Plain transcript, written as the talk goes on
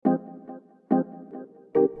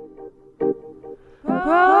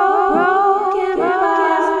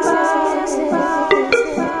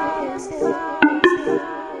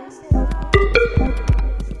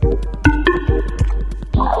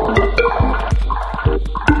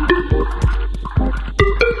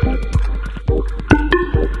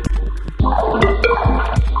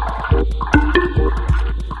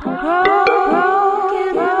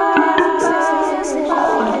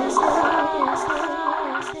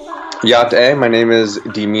Yat my name is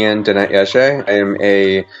Demian Denayeshe. I am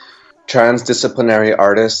a transdisciplinary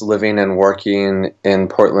artist living and working in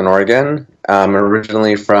Portland, Oregon. I'm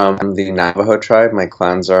originally from the Navajo tribe. My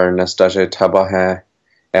clans are Nestaje Tabahe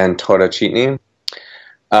and Tora Chitni.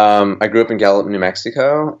 I grew up in Gallup, New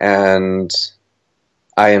Mexico, and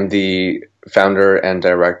I am the founder and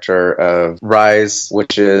director of RISE,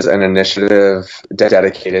 which is an initiative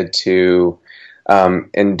dedicated to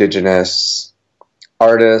Indigenous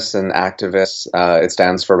artists and activists. It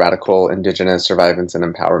stands for Radical Indigenous Survivance and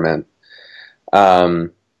Empowerment.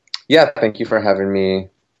 Thank you for having me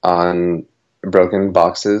on Broken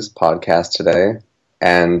Boxes podcast today.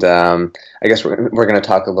 And I guess we're going to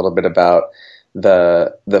talk a little bit about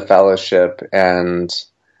the fellowship and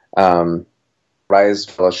RISE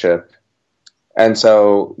fellowship. And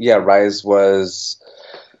so, RISE was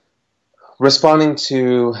responding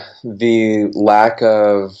to the lack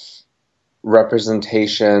of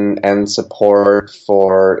representation and support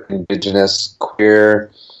for Indigenous,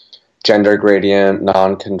 queer, gender gradient,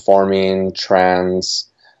 non-conforming, trans,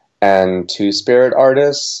 and two-spirit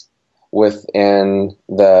artists within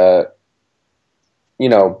the,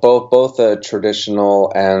 both the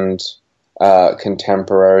traditional and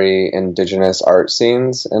contemporary Indigenous art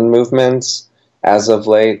scenes and movements as of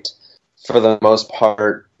late. For the most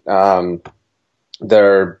part,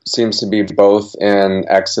 there seems to be both in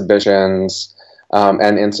exhibitions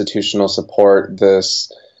and institutional support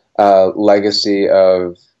this legacy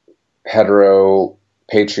of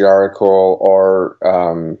hetero-patriarchal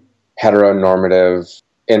or heteronormative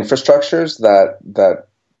infrastructures that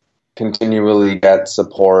continually get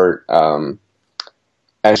support. And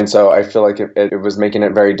so I feel like it was making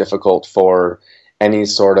it very difficult for any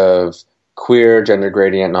sort of queer, gender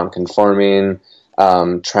gradient, non-conforming,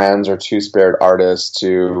 trans or two-spirit artists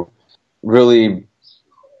to really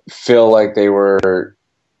feel like they were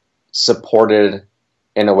supported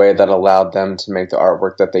in a way that allowed them to make the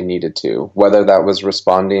artwork that they needed to, whether that was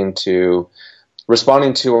responding to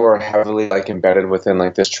or heavily embedded within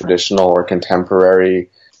this traditional or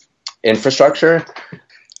contemporary infrastructure.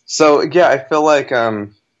 So I feel like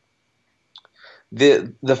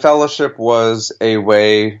the fellowship was a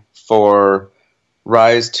way for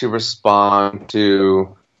RISE to respond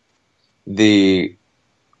to the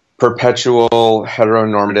perpetual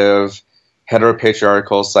heteronormative,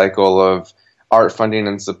 heteropatriarchal cycle of art funding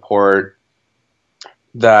and support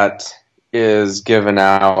that is given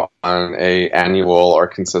out on a annual or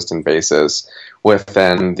consistent basis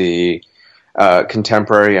within the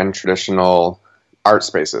contemporary and traditional art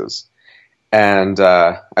spaces. And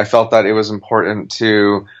I felt that it was important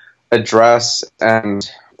to address and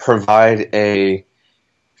provide a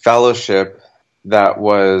fellowship that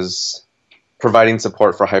was providing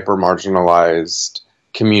support for hyper-marginalized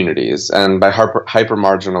communities. And by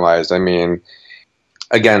hyper-marginalized, I mean,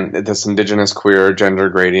 again, this Indigenous, queer, gender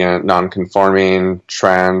gradient, non-conforming,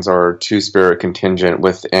 trans, or two-spirit contingent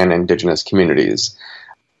within Indigenous communities.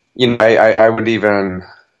 I would even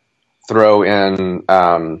throw in,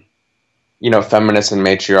 feminist and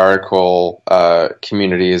matriarchal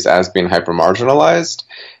communities as being hyper-marginalized.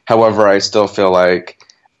 However, I still feel like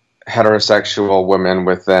heterosexual women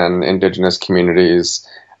within Indigenous communities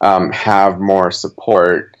have more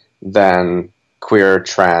support than queer,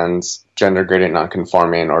 trans, gender gradient,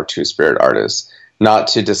 non-conforming, or two-spirit artists. Not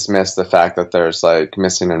to dismiss the fact that there's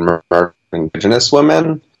missing and murdered Indigenous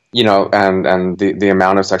women, and the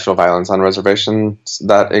amount of sexual violence on reservations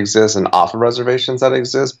that exists and off of reservations that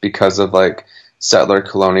exist because of settler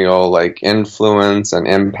colonial influence and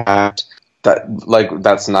impact. That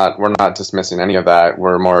that's not, we're not dismissing any of that.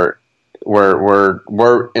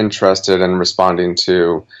 We're interested in responding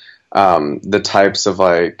to the types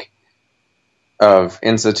of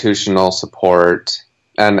institutional support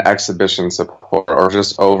and exhibition support, or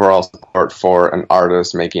just overall support for an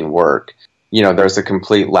artist making work. There's a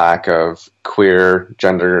complete lack of queer,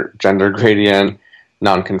 gender gradient,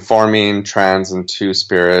 non-conforming, trans, and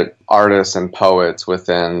two-spirit artists and poets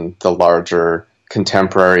within the larger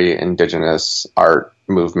contemporary Indigenous art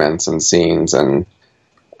movements and scenes and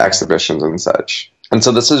exhibitions and such. And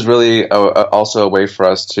so this is really also a way for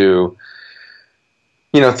us to,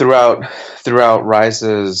 throughout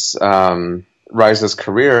RISE's Rice's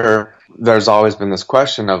career, there's always been this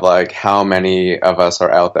question of like, how many of us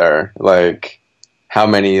are out there? Like, how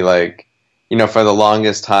many, like, for the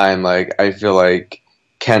longest time, like, I feel like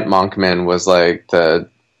Kent Monkman was like the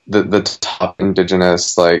top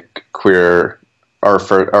Indigenous, like, queer or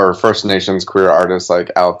First Nations queer artists,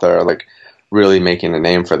 like, out there, like, really making a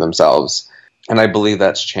name for themselves. And I believe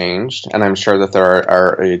that's changed. And I'm sure that there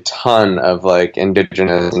are a ton of, like,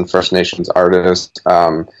 Indigenous and First Nations artists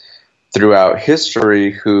throughout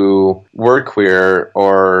history who were queer,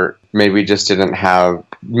 or maybe just didn't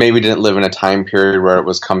live in a time period where it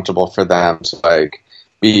was comfortable for them to, like,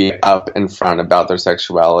 be up in front about their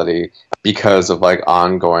sexuality because of, like,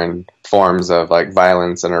 ongoing forms of, like,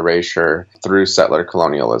 violence and erasure through settler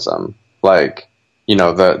colonialism. Like,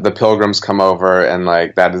 the Pilgrims come over, and,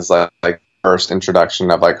 like, that is like first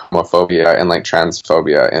introduction of, like, homophobia and, like,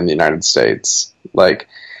 transphobia in the United States. Like,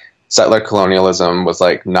 settler colonialism was,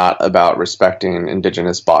 like, not about respecting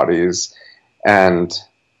Indigenous bodies, and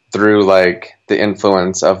through, like, the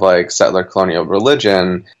influence of, like, settler colonial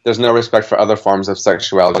religion, there's no respect for other forms of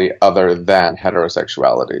sexuality other than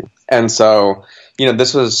heterosexuality. And so,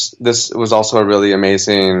 this was also a really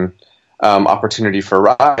amazing opportunity for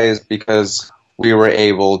Rise, because we were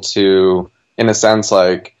able to, in a sense,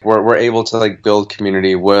 like, we're able to, like, build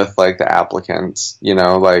community with, like, the applicants,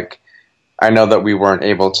 like, I know that we weren't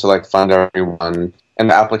able to, like, fund everyone, and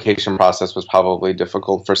the application process was probably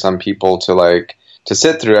difficult for some people to, like, to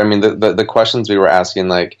sit through. I mean, the questions we were asking,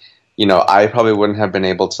 like, I probably wouldn't have been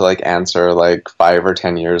able to, like, answer, like, 5 or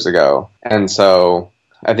 10 years ago. And so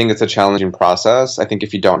I think it's a challenging process. I think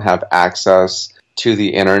if you don't have access to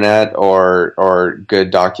the internet or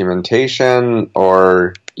good documentation,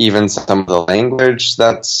 or even some of the language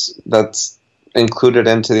that's included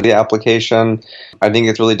into the application, I think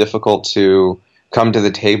it's really difficult to come to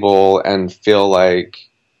the table and feel like,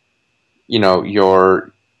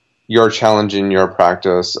 you're challenging your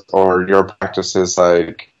practice, or your practice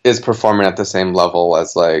is performing at the same level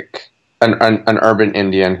as, like, an urban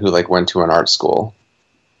Indian who, like, went to an art school.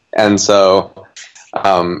 And so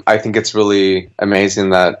I think it's really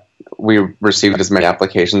amazing that we received as many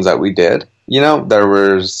applications that we did. There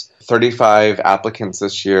was 35 applicants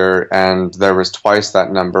this year, and there was twice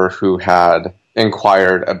that number who had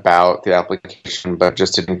inquired about the application but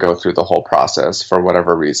just didn't go through the whole process for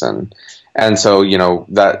whatever reason. And so,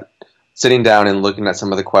 that sitting down and looking at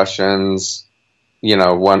some of the questions,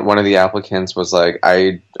 one of the applicants was like,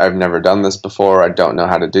 I've never done this before. I don't know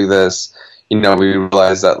how to do this. We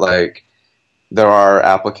realized that, like, there are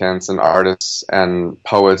applicants and artists and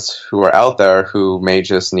poets who are out there who may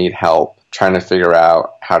just need help trying to figure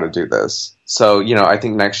out how to do this. So, I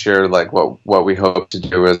think next year, like, what we hope to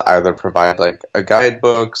do is either provide, like, a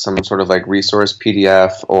guidebook, some sort of, like, resource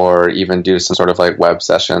PDF, or even do some sort of, like, web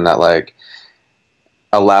session that, like,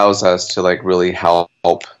 allows us to, like, really help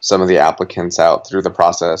some of the applicants out through the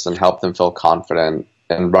process and help them feel confident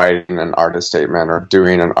in writing an artist statement or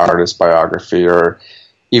doing an artist biography, or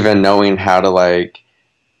even knowing how to, like,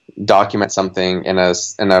 document something in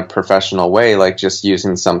a professional way, like just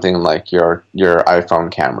using something like your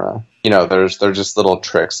iPhone camera. There's just little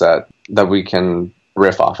tricks that we can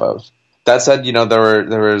riff off of. That said,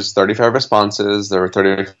 there was 35 responses. There were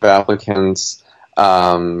 35 applicants,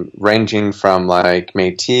 ranging from, like,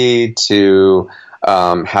 Métis to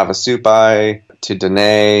Havasupai to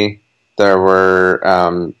Dene. There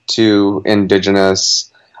were 2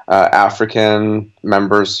 Indigenous African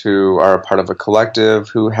members who are a part of a collective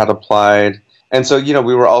who had applied. And so,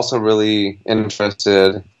 we were also really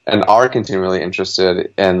interested, and are continually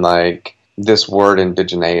interested in, like, this word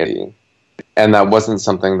indigeneity. And that wasn't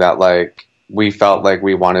something that, like, we felt like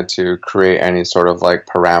we wanted to create any sort of, like,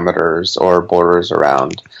 parameters or borders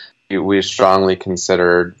around. We strongly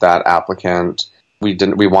considered that applicant.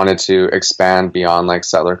 We wanted to expand beyond, like,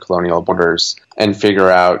 settler colonial borders and figure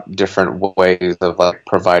out different ways of, like,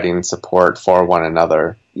 providing support for one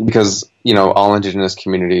another, because all Indigenous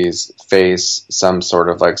communities face some sort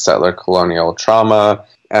of, like, settler colonial trauma,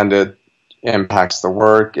 and it impacts the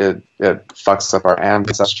work. It fucks up our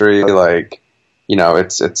ancestry. Like,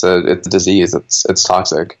 it's a disease. It's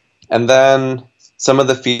toxic. And then some of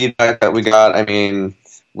the feedback that we got, I mean,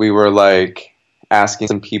 we were, like, asking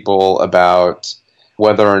some people about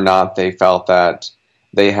whether or not they felt that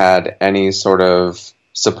they had any sort of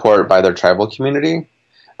support by their tribal community.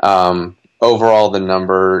 Overall, the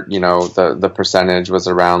number, the percentage was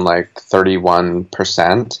around, like,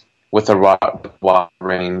 31%, with a wide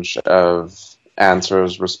range of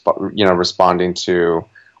answers, responding to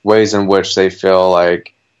ways in which they feel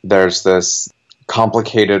like there's this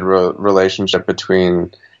complicated relationship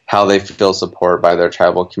between how they feel support by their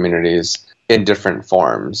tribal communities in different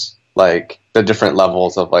forms, like the different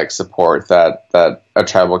levels of like support that a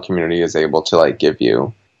tribal community is able to like give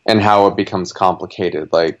you, and how it becomes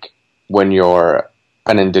complicated, like when you're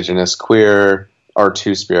an Indigenous queer or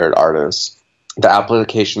two-spirit artist. The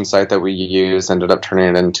application site that we used ended up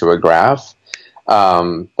turning it into a graph,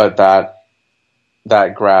 but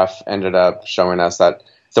that graph ended up showing us that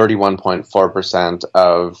 31.4%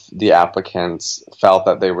 of the applicants felt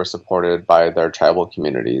that they were supported by their tribal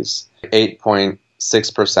communities.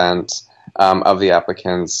 8.6% of the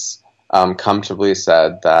applicants comfortably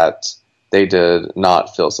said that they did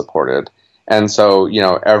not feel supported. And so,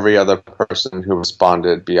 every other person who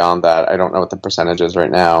responded beyond that, I don't know what the percentage is right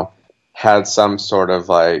now, had some sort of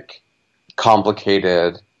like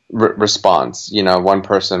complicated response. One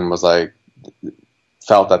person was like,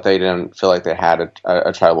 felt that they didn't feel like they had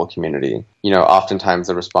a tribal community. Oftentimes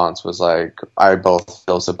the response was like, I both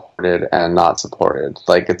feel supported and not supported.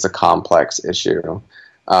 Like, it's a complex issue.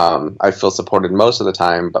 I feel supported most of the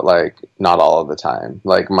time, but like not all of the time.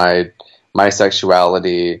 Like my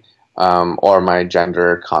sexuality or my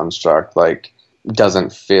gender construct like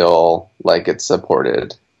doesn't feel like it's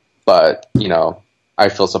supported, but I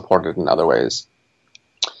feel supported in other ways.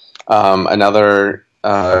 Another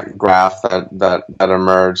graph that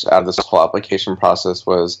emerged out of this whole application process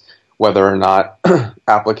was whether or not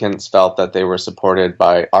applicants felt that they were supported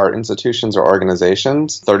by art institutions or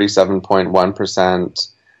organizations. 37.1%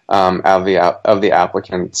 of the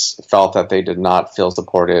applicants felt that they did not feel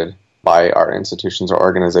supported by art institutions or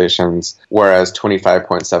organizations, whereas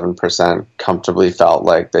 25.7% comfortably felt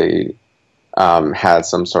like they had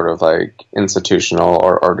some sort of like institutional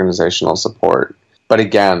or organizational support. But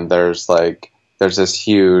again, there's this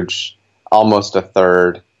huge, almost a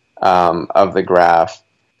third of the graph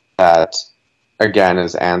that, again,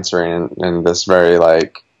 is answering in this very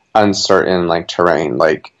like uncertain like terrain.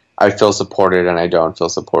 Like, I feel supported and I don't feel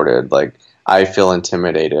supported. Like, I feel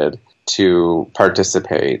intimidated to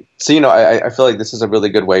participate. So, I feel like this is a really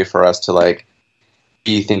good way for us to like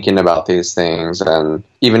be thinking about these things and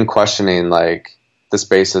even questioning like the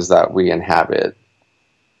spaces that we inhabit,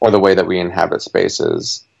 or the way that we inhabit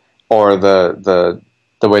spaces, or the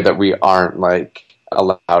way that we aren't like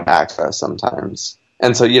allowed access sometimes.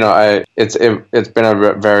 And so, it's been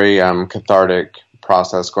a very cathartic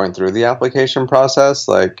process going through the application process,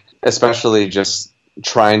 like especially just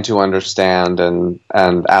trying to understand and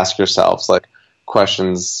ask yourselves like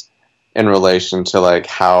questions in relation to like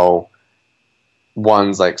how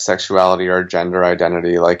one's like sexuality or gender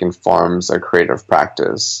identity like informs a creative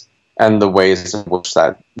practice, and the ways in which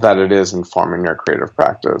that it is informing your creative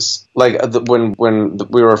practice. Like when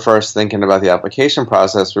we were first thinking about the application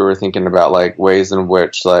process, we were thinking about like ways in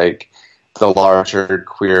which like the larger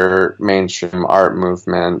queer mainstream art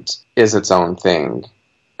movement is its own thing,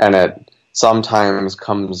 and it sometimes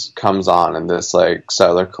comes on in this like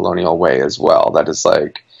settler colonial way as well, that is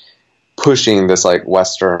like pushing this like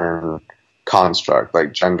Western construct,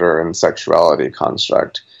 like gender and sexuality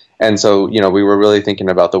construct. And so, we were really thinking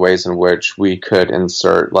about the ways in which we could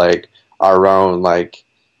insert like our own like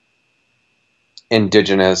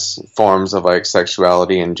indigenous forms of like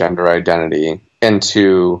sexuality and gender identity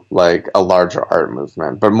into like a larger art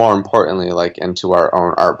movement, but more importantly, like into our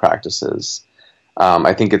own art practices.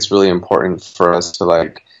 I think it's really important for us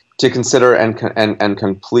to consider and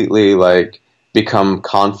completely like become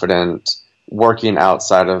confident working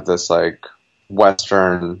outside of this like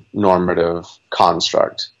Western normative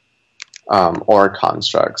construct or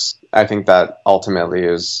constructs. I think that ultimately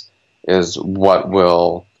is what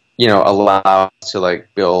will allow us to like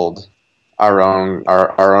build our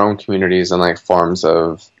own communities and like forms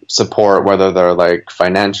of support, whether they're like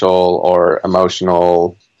financial or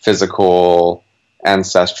emotional, physical,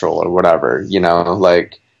 ancestral, or whatever.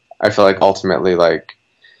 Like I feel like ultimately like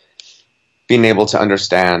being able to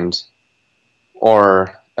understand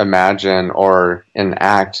or imagine or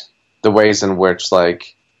enact the ways in which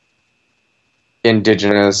like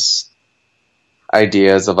indigenous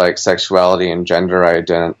ideas of like sexuality and gender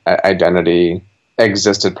identity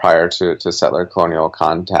existed prior to settler colonial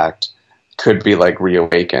contact could be like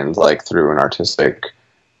reawakened like through an artistic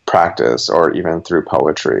practice or even through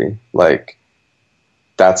poetry. Like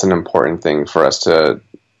that's an important thing for us to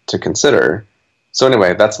consider. So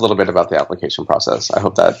anyway, that's a little bit about the application process. I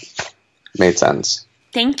hope that made sense.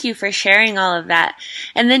 Thank you for sharing all of that.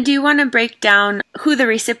 And then do you want to break down who the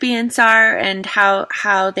recipients are and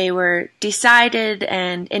how they were decided,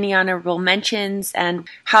 and any honorable mentions, and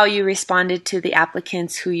how you responded to the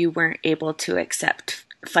applicants who you weren't able to accept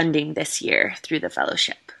funding this year through the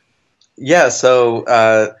fellowship? Yeah,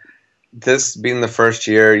 so this being the first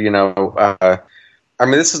year, I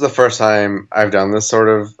mean, this is the first time I've done this sort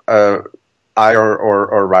of, I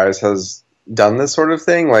or Rise has done this sort of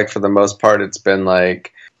thing. Like, for the most part, it's been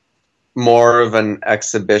like more of an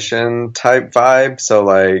exhibition type vibe. So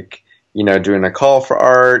like, you know, doing a call for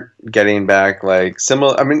art, getting back like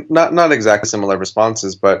similar, I mean, not exactly similar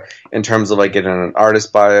responses, but in terms of like getting an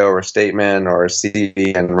artist bio or statement or a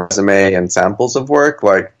CV and resume and samples of work,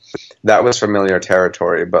 like that was familiar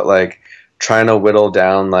territory. But like trying to whittle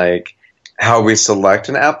down like how we select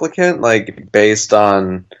an applicant, like based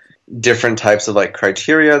on different types of like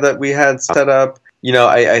criteria that we had set up. You know,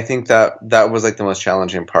 I think that was like the most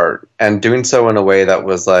challenging part, and doing so in a way that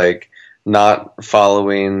was like not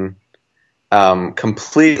following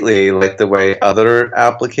completely like the way other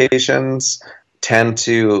applications tend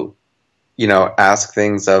to, you know, ask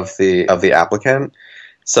things of the applicant.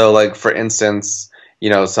 So like, for instance, you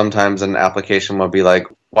know, sometimes an application will be like,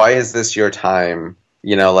 why is this your time?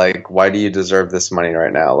 You know, like, why do you deserve this money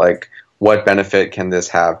right now? Like, what benefit can this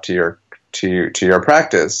have to your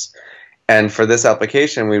practice? And for this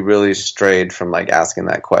application, we really strayed from like asking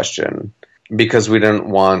that question because we didn't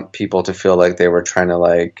want people to feel like they were trying to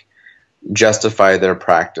like justify their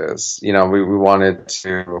practice. You know, we wanted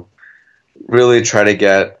to really try to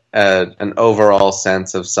get an overall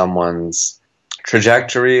sense of someone's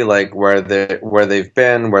trajectory, like where they've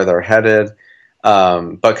been, where they're headed.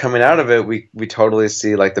 But coming out of it, we totally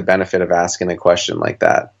see like the benefit of asking a question like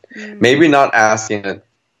that. Mm-hmm. Maybe not asking it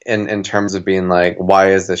in terms of being like,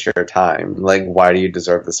 why is this your time? Like, why do you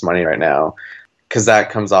deserve this money right now? Because that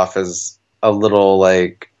comes off as a little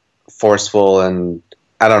like forceful, and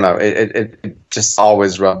I don't know, it just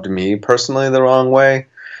always rubbed me personally the wrong way.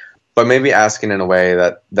 But maybe asking in a way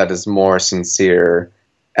that is more sincere,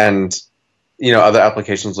 and you know, other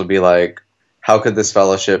applications will be like, how could this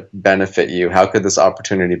fellowship benefit you? How could this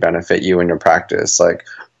opportunity benefit you in your practice? Like,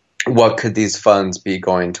 what could these funds be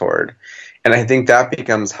going toward? And I think that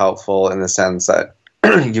becomes helpful in the sense that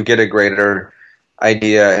you get a greater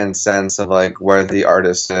idea and sense of like where the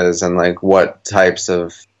artist is and like what types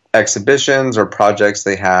of exhibitions or projects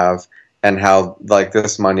they have and how like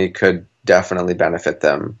this money could definitely benefit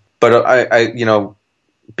them. But I you know,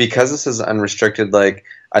 because this is unrestricted, like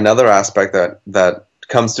another aspect that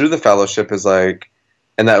comes through the fellowship is like,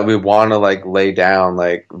 and that we want to like lay down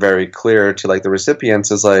like very clear to like the recipients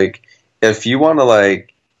is like, if you want to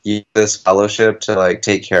like use this fellowship to like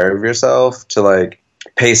take care of yourself, to like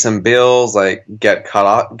pay some bills, like get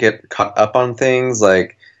caught up on things,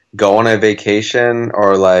 like go on a vacation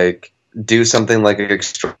or like do something like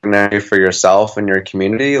extraordinary for yourself and your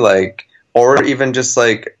community, like, or even just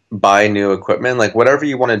like buy new equipment, like whatever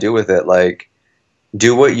you want to do with it, like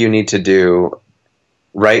do what you need to do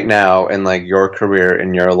right now in like your career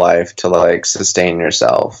in your life to like sustain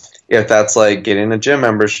yourself. If that's like getting a gym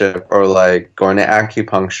membership or like going to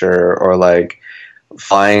acupuncture or like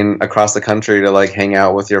flying across the country to like hang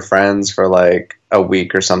out with your friends for like a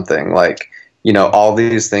week or something, like, you know, all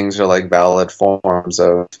these things are like valid forms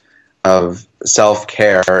of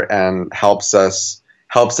self-care and helps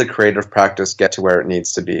the creative practice get to where it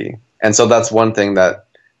needs to be. And so that's one thing that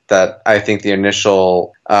I think the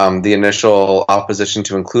initial opposition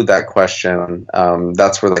to include that question,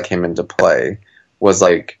 that's where that came into play, was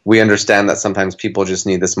like, we understand that sometimes people just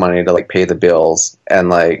need this money to like pay the bills and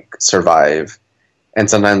like survive. And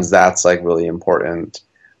sometimes that's like really important.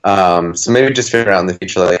 So maybe just figure out in the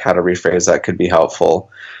future like how to rephrase that could be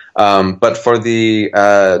helpful. But for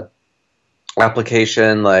the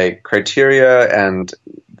application like criteria and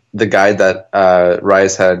the guide that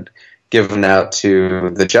Rise had given out to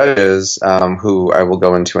the judges, who I will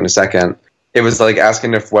go into in a second, it was like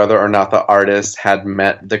asking if whether or not the artist had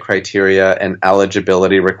met the criteria and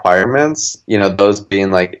eligibility requirements, you know, those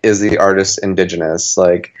being like, is the artist indigenous?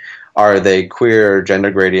 Like, are they queer,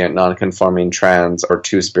 gender gradient, non-conforming, trans, or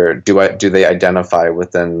two-spirit? Do they identify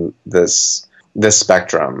within this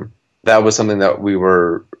spectrum? That was something that we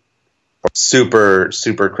were super,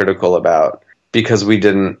 super critical about, because we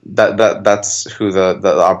didn't, that's who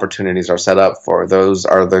the opportunities are set up for. Those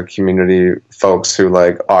are the community folks who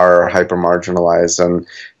like are hyper marginalized and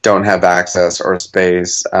don't have access or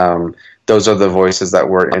space. Those are the voices that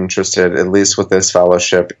we're interested, at least with this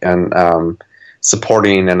fellowship, in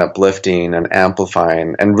supporting and uplifting and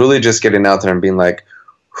amplifying, and really just getting out there and being like,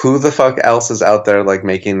 who the fuck else is out there like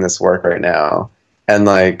making this work right now? And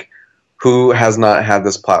like, who has not had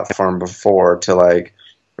this platform before to like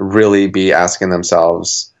really be asking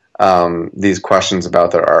themselves these questions about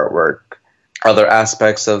their artwork? Other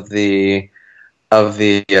aspects of the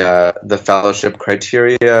fellowship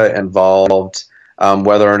criteria involved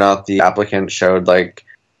whether or not the applicant showed like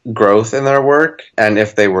growth in their work? And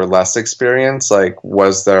if they were less experienced, like,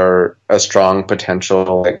 was there a strong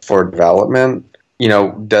potential, like, for development? You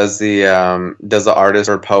know, does the artist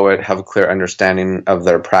or poet have a clear understanding of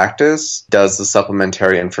their practice? Does the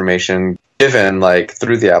supplementary information given, like,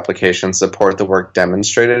 through the application support the work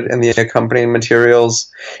demonstrated in the accompanying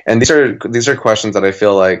materials? And these are questions that I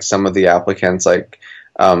feel like some of the applicants, like,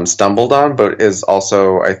 stumbled on, but is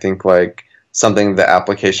also, I think, like, something the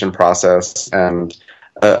application process and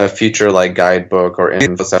a future, like, guidebook or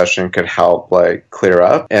info session could help, like, clear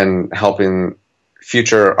up, and helping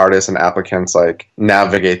future artists and applicants, like,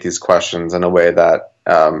 navigate these questions in a way that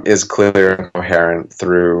is clear and coherent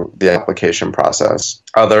through the application process.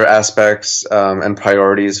 Other aspects and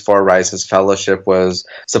priorities for RISE's fellowship was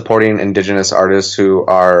supporting Indigenous artists who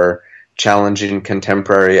are challenging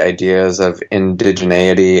contemporary ideas of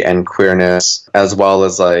indigeneity and queerness, as well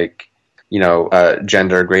as, like, you know,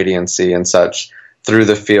 gender gradiency and such, through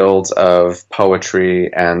the fields of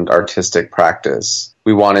poetry and artistic practice.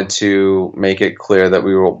 We wanted to make it clear that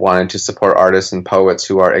we wanted to support artists and poets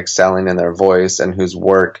who are excelling in their voice and whose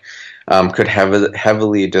work could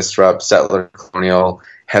heavily disrupt settler colonial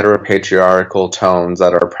heteropatriarchal tones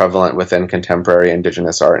that are prevalent within contemporary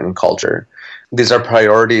Indigenous art and culture. These are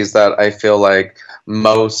priorities that I feel like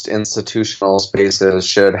most institutional spaces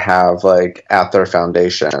should have, like, at their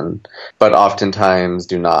foundation, but oftentimes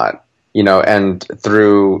do not. You know, and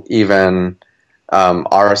through even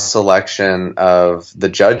our selection of the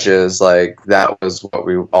judges, like, that was what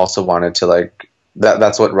we also wanted to, like,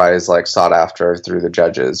 that's what RISE, like, sought after through the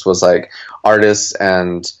judges, was, like, artists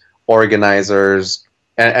and organizers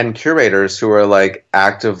and curators who are, like,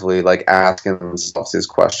 actively, like, asking themselves these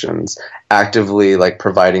questions, actively, like,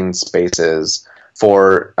 providing spaces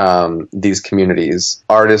for these communities.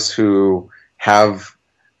 Artists who have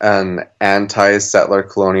an anti-settler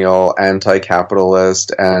colonial,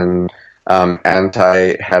 anti-capitalist, and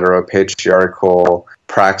anti-heteropatriarchal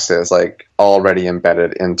praxis, like, already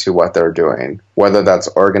embedded into what they're doing. Whether that's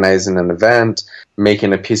organizing an event,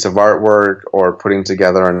 making a piece of artwork, or putting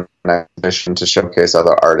together an exhibition to showcase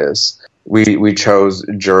other artists. We chose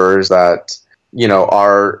jurors that, you know,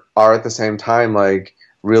 are at the same time, like,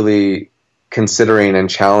 really considering and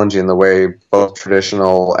challenging the way both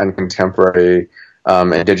traditional and contemporary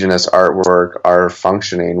Indigenous artwork are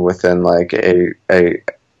functioning within, like, a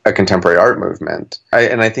contemporary art movement.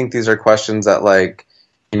 I think these are questions that, like,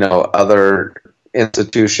 you know, other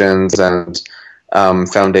institutions and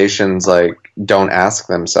foundations, like, don't ask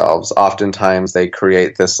themselves. Oftentimes they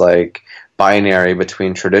create this, like, binary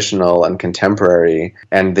between traditional and contemporary,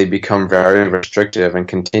 and they become very restrictive and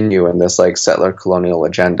continue in this, like, settler colonial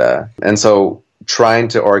agenda. And so trying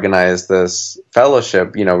to organize this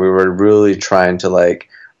fellowship, you know, we were really trying to, like,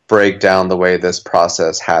 break down the way this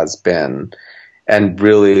process has been, and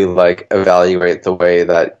really, like, evaluate the way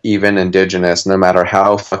that even Indigenous, no matter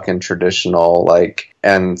how fucking traditional, like,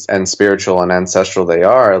 and spiritual and ancestral they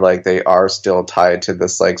are, like, they are still tied to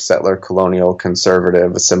this, like, settler colonial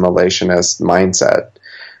conservative assimilationist mindset,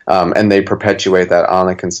 and they perpetuate that on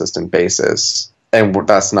a consistent basis. And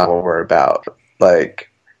that's not what we're about. Like,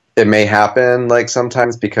 it may happen, like,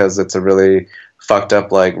 sometimes because it's a really fucked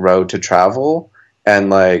up, like, road to travel, and,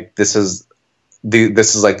 like, this is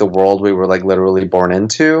like the world we were, like, literally born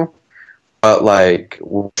into, but, like,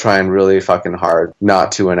 we're trying really fucking hard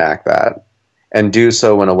not to enact that, and do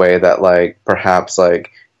so in a way that, like, perhaps,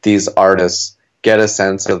 like, these artists get a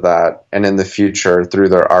sense of that, and in the future, through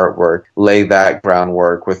their artwork, lay that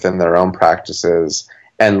groundwork within their own practices,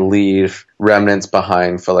 and leave remnants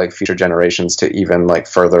behind for, like, future generations to even, like,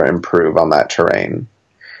 further improve on that terrain.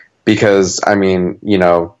 Because, I mean, you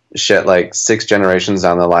know, shit, like, 6 generations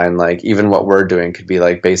down the line, like, even what we're doing could be,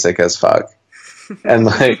 like, basic as fuck. And,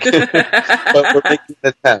 like, but we're making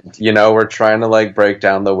an attempt, you know, we're trying to, like, break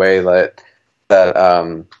down the way that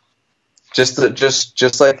just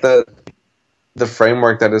like the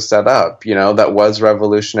framework that is set up, you know, that was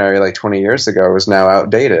revolutionary, like, 20 years ago, is now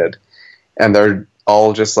outdated. And they're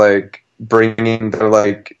all just, like, bringing their,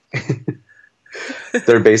 like,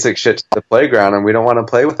 their basic shit to the playground, and we don't want to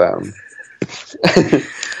play with them.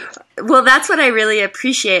 Well, that's what I really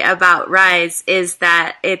appreciate about RISE, is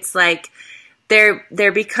that it's like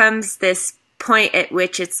there becomes this point at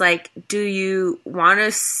which it's like, do you want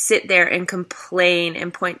to sit there and complain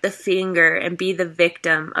and point the finger and be the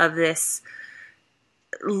victim of this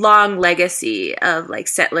long legacy of, like,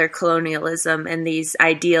 settler colonialism and these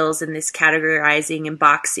ideals and this categorizing and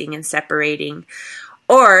boxing and separating?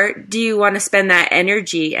 Or do you want to spend that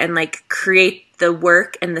energy and, like, create the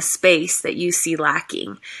work and the space that you see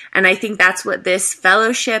lacking? And I think that's what this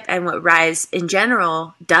fellowship and what RISE in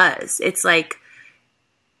general does. It's like,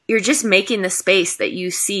 you're just making the space that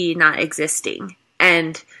you see not existing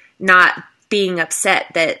and not being upset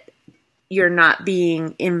that you're not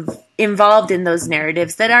being involved in those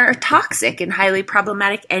narratives that are toxic and highly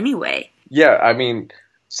problematic anyway. Yeah, I mean,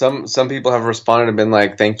 some people have responded and been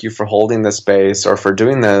like, thank you for holding this space or for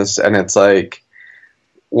doing this. And it's like,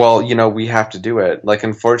 well, you know, we have to do it. Like,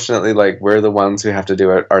 unfortunately, like, we're the ones who have to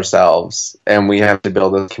do it ourselves. And we have to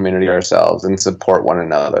build a community ourselves and support one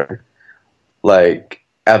another. Like,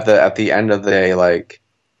 at the end of the day, like,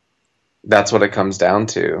 that's what it comes down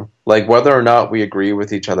to. Like, whether or not we agree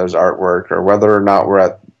with each other's artwork, or whether or not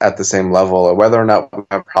we're at the same level, or whether or not we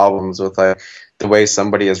have problems with like the way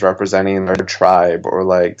somebody is representing their tribe or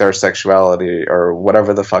like their sexuality or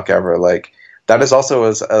whatever the fuck ever, like, that is also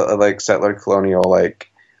a like settler colonial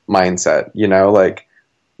like mindset, you know? Like,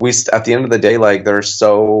 at the end of the day, like, there's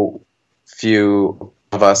so few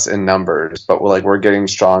of us in numbers, but we're getting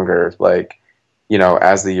stronger, like, you know,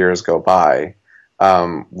 as the years go by.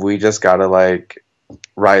 We just gotta like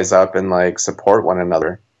rise up and like support one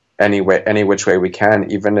another any which way we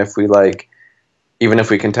can, even if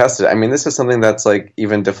we contest it. I mean, this is something that's like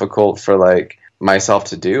even difficult for like myself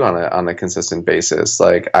to do on a consistent basis.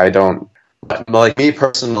 Like, I don't, like, me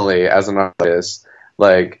personally as an artist,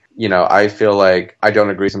 like, you know, I feel like I don't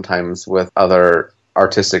agree sometimes with other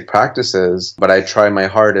artistic practices, but I try my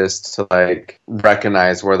hardest to like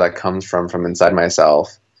recognize where that comes from inside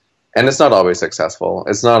myself. And it's not always successful.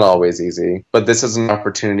 It's not always easy. But this is an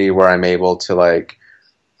opportunity where I'm able to like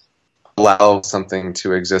allow something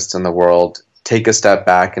to exist in the world, take a step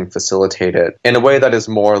back and facilitate it in a way that is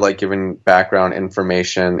more like giving background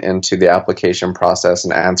information into the application process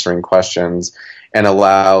and answering questions, and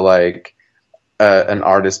allow like an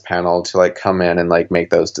artist panel to like come in and like make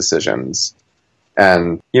those decisions.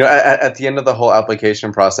 And, you know, at the end of the whole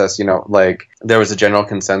application process, you know, like, there was a general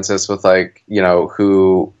consensus with like, you know,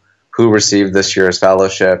 who received this year's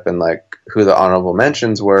fellowship and like who the honorable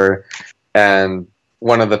mentions were. And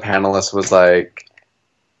one of the panelists was like,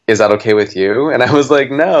 is that okay with you? And I was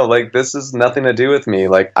like, no, like, this is nothing to do with me.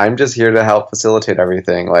 Like, I'm just here to help facilitate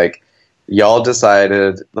everything. Like, y'all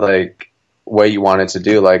decided like what you wanted to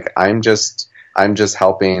do. Like, I'm just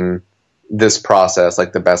helping this process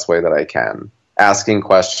like the best way that I can. Asking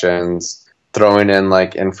questions, throwing in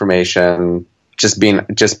like information, just being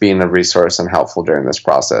a resource and helpful during this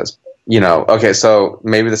process. You know, okay, so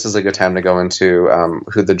maybe this is a good time to go into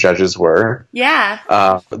who the judges were.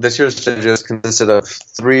 Yeah. This year's judges consisted of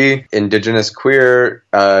 3 Indigenous queer,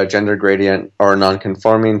 gender gradient or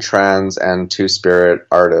non-conforming, trans, and two-spirit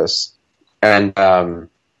artists, and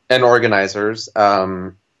organizers,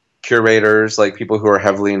 curators, like people who are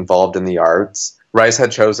heavily involved in the arts. Rice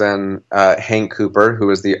had chosen Hank Cooper, who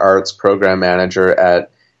is the arts program manager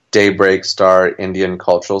at Daybreak Star Indian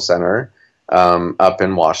Cultural Center up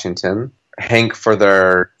in Washington. Hank, for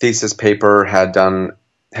their thesis paper, had done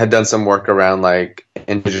some work around like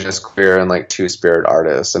Indigenous, queer, and like two-spirit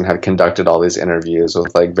artists, and had conducted all these interviews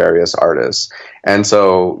with like various artists. And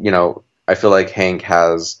so, you know, I feel like Hank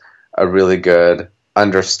has a really good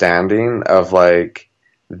understanding of like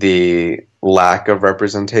the lack of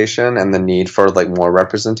representation and the need for like more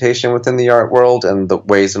representation within the art world, and the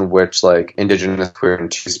ways in which like Indigenous, queer,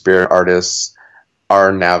 and two-spirit artists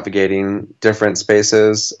are navigating different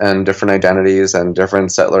spaces and different identities and different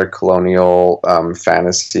settler colonial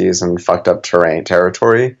fantasies and fucked up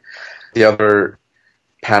territory. The other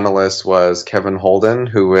panelist was Kevin Holden,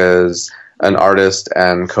 who is an artist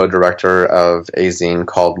and co-director of a zine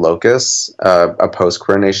called Locus, a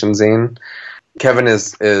post-queer nation zine. Kevin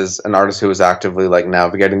is an artist who is actively like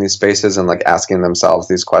navigating these spaces and like asking themselves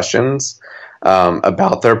these questions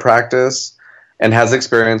about their practice, and has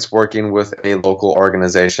experience working with a local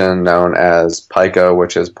organization known as PICA,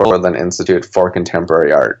 which is Portland Institute for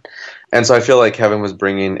Contemporary Art. And so I feel like Kevin was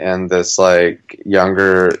bringing in this like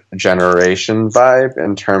younger generation vibe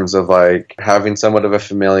in terms of like having somewhat of a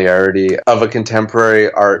familiarity of a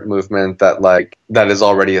contemporary art movement that is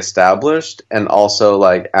already established, and also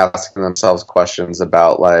like asking themselves questions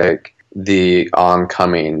about like the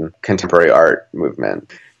oncoming contemporary art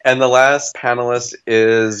movement. And the last panelist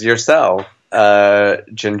is yourself,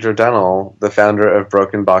 Ginger Dunnell, the founder of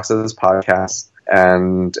Broken Boxes podcast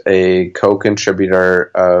and a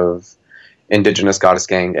co-contributor of Indigenous Goddess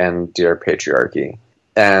Gang and Dear Patriarchy.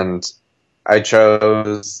 And I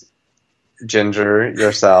chose Ginger,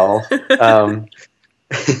 yourself,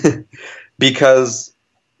 because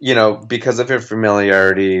of your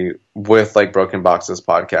familiarity with like Broken Boxes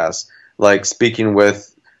podcast, like speaking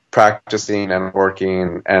with, practicing and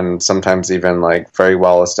working, and sometimes even like very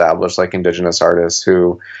well established like Indigenous artists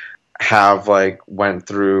who have like went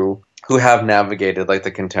through who have navigated like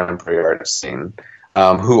the contemporary art scene,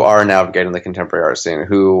 who are navigating the contemporary art scene,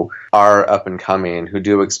 who are up and coming, who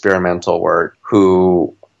do experimental work,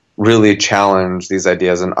 who really challenge these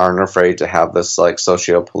ideas and aren't afraid to have this like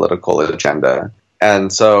socio-political agenda.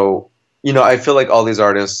 And so, you know, I feel like all these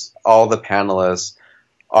artists, all the panelists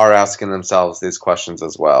are asking themselves these questions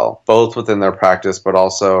as well, both within their practice, but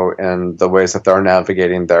also in the ways that they're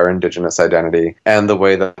navigating their Indigenous identity and the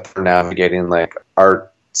way that they're navigating like art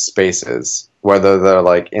spaces, whether they're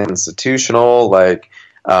like institutional, like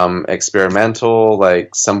experimental,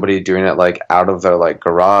 like somebody doing it like out of their like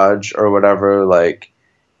garage or whatever. Like,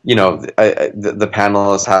 you know, the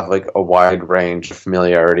panelists have like a wide range of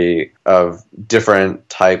familiarity of different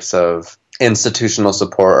types of institutional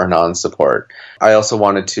support or non-support. I also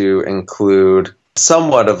wanted to include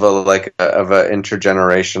somewhat of an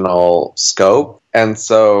intergenerational scope, and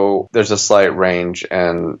so there's a slight range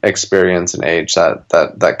in experience and age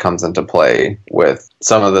that comes into play with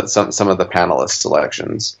some of the panelist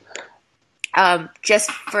selections.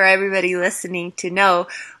 Just for everybody listening to know,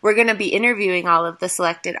 we're going to be interviewing all of the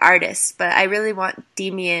selected artists, but I really want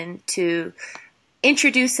Demian to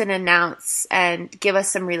introduce and announce and give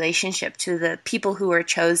us some relationship to the people who were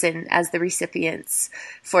chosen as the recipients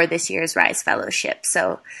for this year's RISE Fellowship.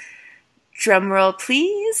 So, drum roll,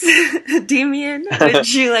 please. Demian,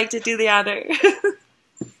 would you like to do the honor?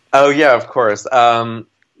 Oh, yeah, of course.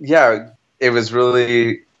 Yeah, it was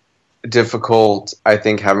really difficult, I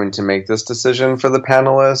think, having to make this decision for the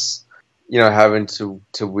panelists. You know, having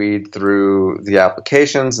to weed through the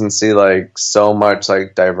applications and see like so much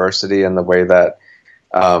like diversity in the way that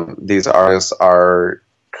these artists are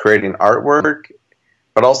creating artwork,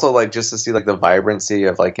 but also like just to see like the vibrancy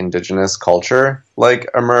of like Indigenous culture like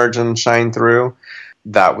emerge and shine through.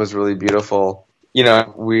 That was really beautiful. You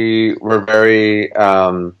know, we were very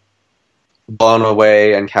blown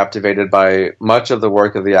away and captivated by much of the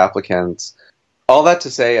work of the applicants. All that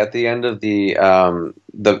to say, at the end of the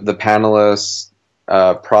panelists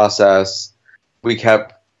process, we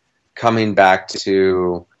kept coming back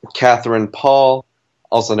to Catherine Paul,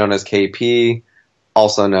 also known as KP,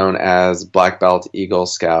 also known as Black Belt Eagle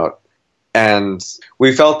Scout. And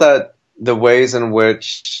we felt that the ways in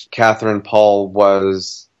which Catherine Paul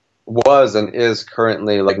was and is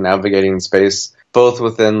currently like navigating space, both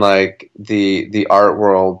within like the art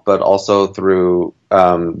world, but also through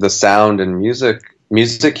the sound and music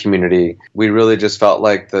community, we really just felt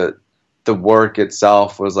like the work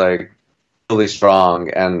itself was like really strong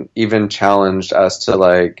and even challenged us to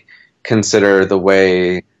like consider the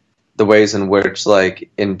ways in which like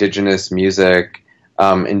Indigenous music,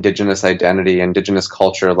 Indigenous identity, Indigenous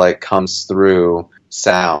culture like comes through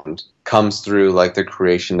sound, comes through like the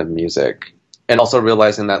creation of music. And also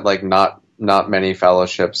realizing that like not many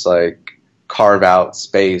fellowships like carve out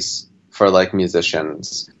space for like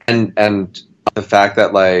musicians. And the fact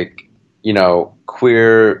that like, you know,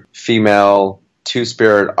 queer female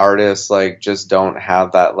two-spirit artists like just don't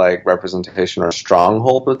have that like representation or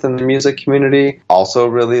stronghold within the music community also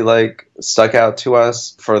really like stuck out to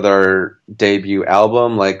us for their debut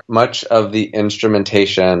album. Like much of the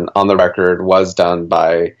instrumentation on the record was done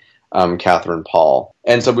by Catherine Paul.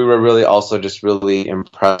 And so we were really also just really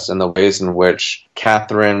impressed in the ways in which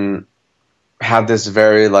Catherine had this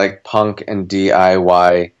very like punk and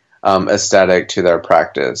DIY aesthetic to their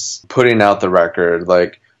practice, putting out the record,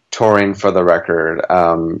 like touring for the record,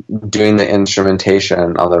 doing the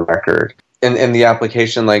instrumentation on the record. In the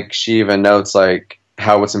application, like she even notes like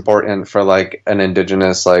how it's important for like an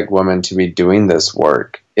Indigenous like woman to be doing this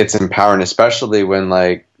work. It's empowering, especially when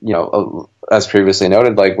like, you know, as previously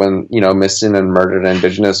noted, like when, you know, missing and murdered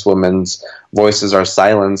Indigenous women's voices are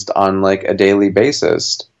silenced on like a daily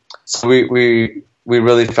basis. So we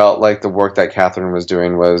really felt like the work that Catherine was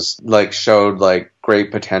doing was like showed like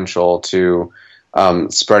great potential to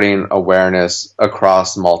spreading awareness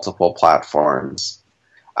across multiple platforms.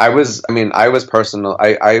 I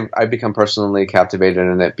become personally captivated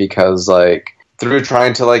in it because like through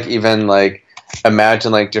trying to like even like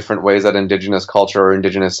imagine like different ways that Indigenous culture or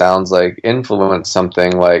Indigenous sounds like influence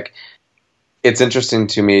something, like it's interesting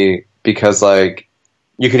to me because like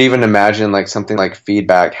you could even imagine like something like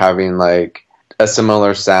Feedback having like a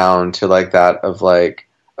similar sound to like that of like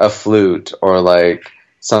a flute or like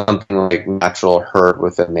something like natural heard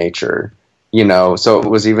within nature, you know? So it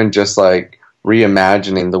was even just like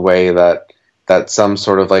reimagining the way that some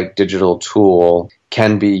sort of like digital tool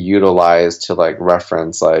can be utilized to like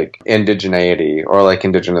reference like indigeneity or like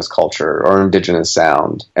Indigenous culture or Indigenous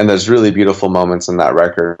sound. And there's really beautiful moments in that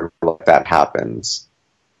record where that happens.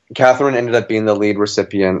 Catherine ended up being the lead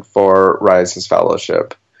recipient for RISE's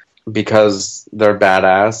fellowship. because they're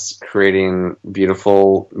badass, creating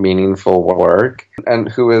beautiful, meaningful work, and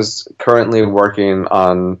who is currently working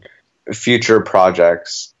on future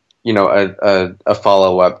projects, a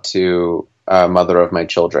follow-up to Mother of My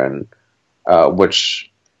Children,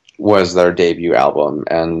 which was their debut album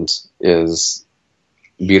and is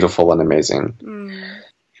beautiful and amazing.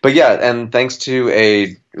 But yeah, and thanks to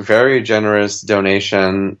a very generous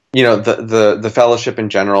donation, the fellowship in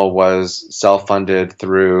general was self-funded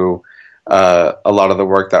through a lot of the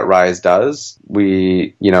work that Rise does.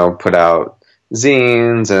 We, put out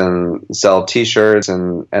zines and sell T-shirts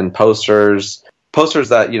and posters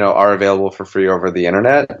that, are available for free over the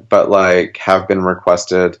internet, but have been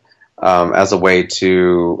requested as a way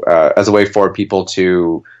for people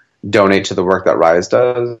to donate to the work that Rise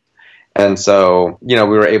does. And so, we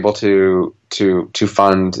were able to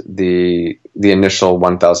fund the initial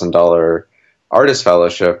 $1,000 artist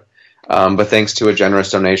fellowship. But thanks to a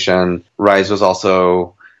generous donation, Rise was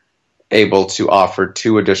also able to offer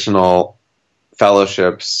 2 additional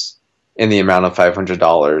fellowships in the amount of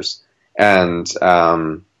 $500. And,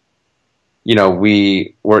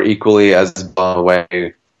 we were equally as blown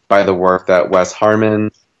away by the work that Wes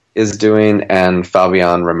Harman is doing and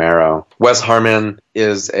Fabian Romero. Wes Harman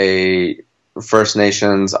is a First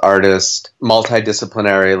Nations artist,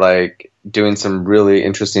 multidisciplinary, doing some really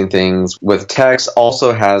interesting things with text,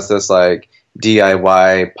 also has this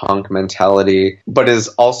DIY punk mentality, but is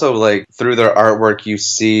also through their artwork you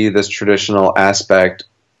see this traditional aspect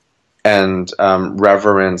and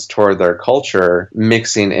reverence toward their culture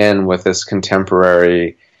mixing in with this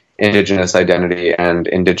contemporary Indigenous identity and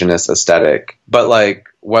Indigenous aesthetic. But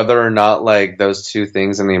whether or not those two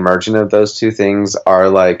things and the emergence of those two things are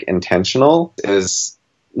intentional is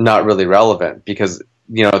not really relevant, because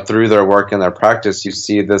through their work and their practice you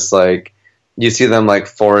see this you see them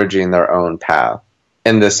foraging their own path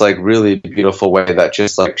in this really beautiful way that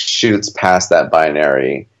just shoots past that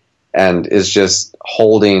binary and is just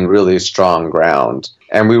holding really strong ground.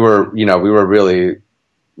 And we were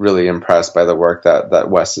really impressed by the work that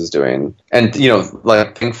Wes is doing. And,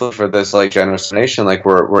 thankfully for this, generous donation,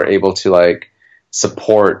 we're able to,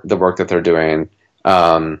 support the work that they're doing.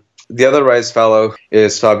 The other Rise Fellow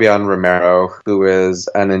is Fabian Romero, who is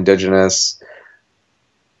an Indigenous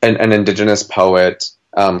poet,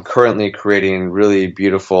 currently creating really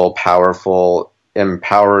beautiful, powerful,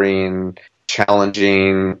 empowering,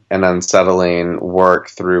 challenging, and unsettling work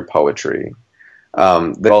through poetry.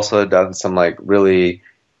 They've also done some, really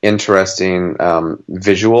interesting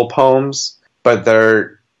visual poems, but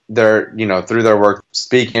they're through their work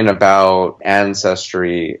speaking about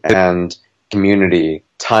ancestry and community,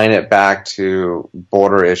 tying it back to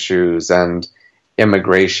border issues and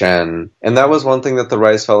immigration. And that was one thing that the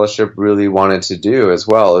Rise Fellowship really wanted to do as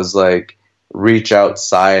well, is reach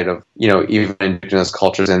outside of even Indigenous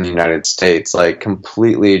cultures in the United States,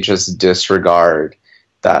 completely just disregard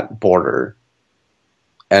that border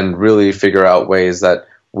and really figure out ways that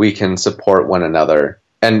we can support one another.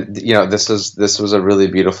 And, this was a really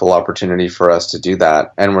beautiful opportunity for us to do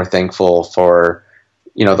that. And we're thankful for,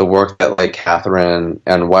 the work that Catherine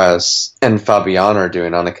and Wes and Fabian are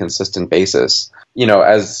doing on a consistent basis.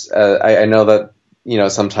 As I know that,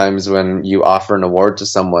 sometimes when you offer an award to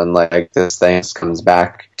someone, this thanks comes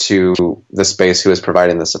back to the space who is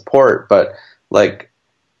providing the support. But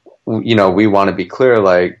we want to be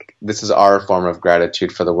clear, this is our form of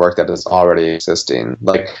gratitude for the work that is already existing.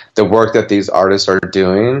 The work that these artists are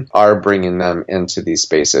doing are bringing them into these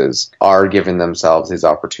spaces, are giving themselves these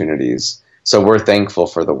opportunities. So we're thankful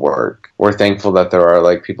for the work. We're thankful that there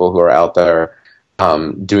are people who are out there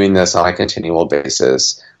doing this on a continual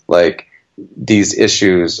basis. These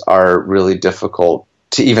issues are really difficult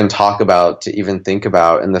to even talk about, to even think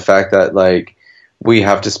about. And the fact that we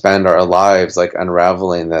have to spend our lives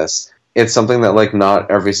unraveling this. It's something that not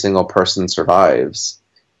every single person survives.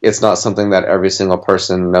 It's not something that every single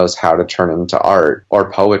person knows how to turn into art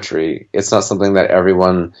or poetry. It's not something that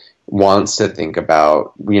everyone wants to think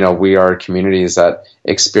about. We are communities that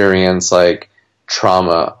experience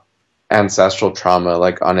trauma, ancestral trauma,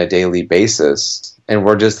 on a daily basis. And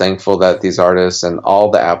we're just thankful that these artists and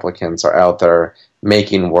all the applicants are out there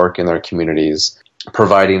making work in their communities,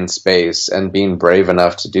 providing space and being brave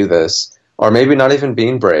enough to do this. Or maybe not even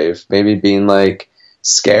being brave, maybe being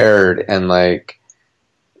scared and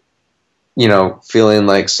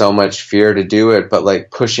feeling so much fear to do it, but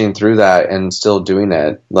pushing through that and still doing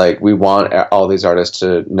it. We want all these artists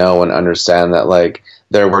to know and understand that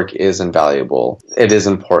their work is invaluable. It is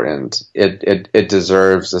important. It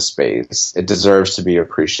deserves a space. It deserves to be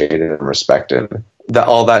appreciated and respected.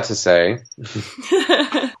 All that to say,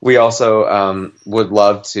 we also would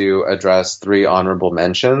love to address 3 honorable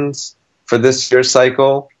mentions for this year's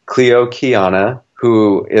cycle. Cleo Kiana,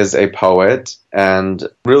 who is a poet and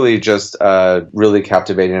really just a really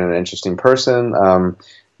captivating and interesting person.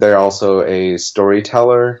 They're also a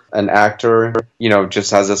storyteller, an actor,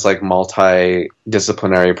 just has this like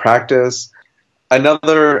multidisciplinary practice.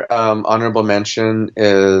 Another honorable mention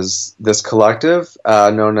is this collective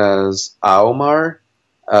known as Aomar.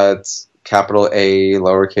 It's capital A,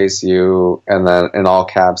 lowercase u, and then in all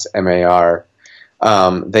caps MAR.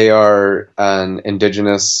 They are an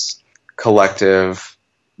indigenous collective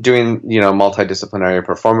doing, multidisciplinary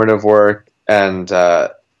performative work. And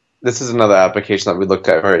this is another application that we looked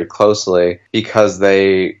at very closely because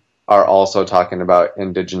they are also talking about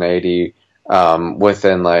indigeneity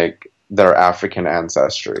within like their African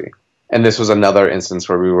ancestry. And this was another instance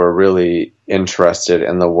where we were really interested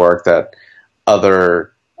in the work that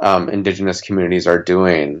other indigenous communities are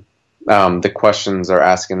doing. The questions they're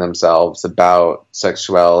asking themselves about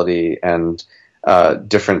sexuality and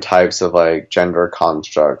different types of like gender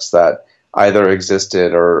constructs that either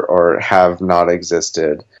existed or have not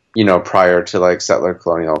existed, prior to like settler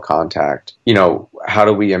colonial contact. How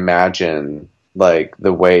do we imagine like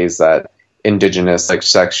the ways that indigenous like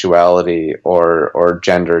sexuality or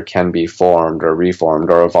gender can be formed or reformed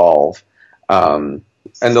or evolve? And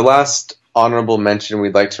the last honorable mention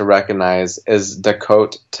we'd like to recognize is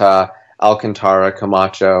Dakota Alcantara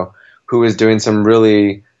Camacho, who is doing some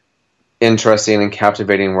really interesting and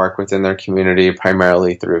captivating work within their community,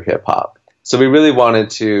 primarily through hip hop. So we really wanted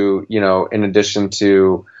to, in addition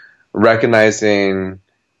to recognizing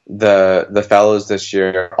the fellows this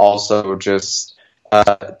year, also just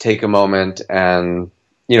take a moment and,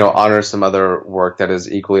 honor some other work that is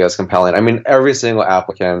equally as compelling. I mean, every single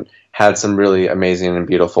applicant had some really amazing and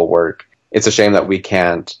beautiful work. It's a shame that we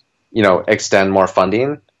can't, extend more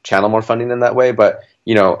funding, channel more funding in that way. But,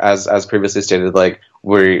 as previously stated, like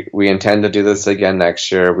we intend to do this again next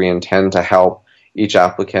year. We intend to help each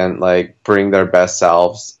applicant like bring their best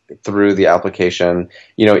selves through the application.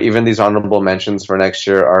 Even these honorable mentions for next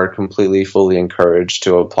year are completely, fully encouraged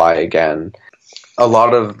to apply again. A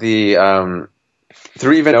lot of the,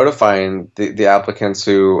 through even notifying the applicants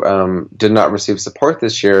who did not receive support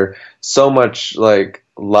this year, so much like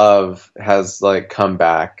love has like come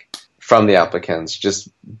back from the applicants, just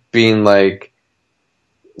being like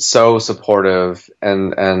so supportive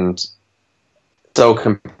and so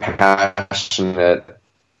compassionate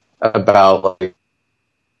about like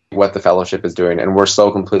what the fellowship is doing, and we're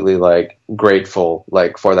so completely like grateful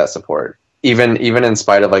like for that support. Even in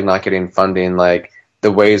spite of like not getting funding, like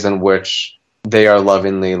the ways in which they are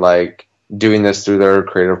lovingly like doing this through their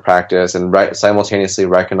creative practice and simultaneously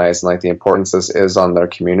recognizing like the importance this is on their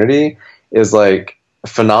community is like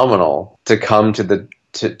phenomenal. To come to the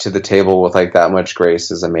table with like that much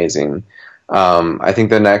grace is amazing. I think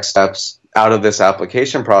the next steps out of this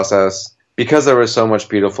application process, because there was so much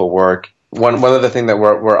beautiful work, one of the things that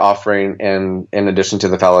we're offering in addition to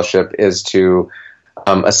the fellowship is to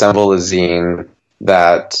assemble a zine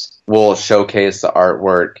that will showcase the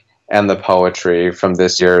artwork and the poetry from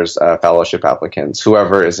this year's fellowship applicants.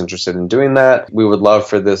 Whoever is interested in doing that, we would love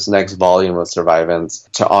for this next volume of Survivance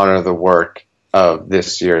to honor the work of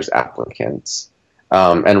this year's applicants.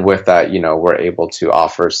 And with that, we're able to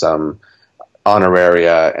offer some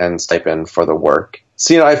honoraria and stipend for the work.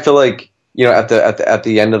 So, I feel like, at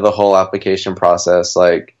the end of the whole application process,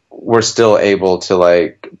 like we're still able to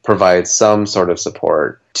like provide some sort of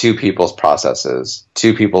support to people's processes,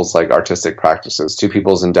 to people's like artistic practices, to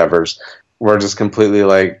people's endeavors. We're just completely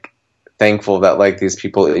like thankful that like these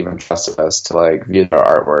people even trusted us to like view their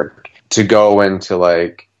artwork, to go into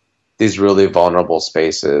like these really vulnerable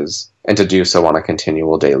spaces and to do so on a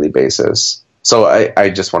continual daily basis. So I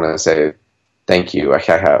just want to say thank you,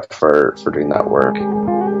 Akeha, for doing that work.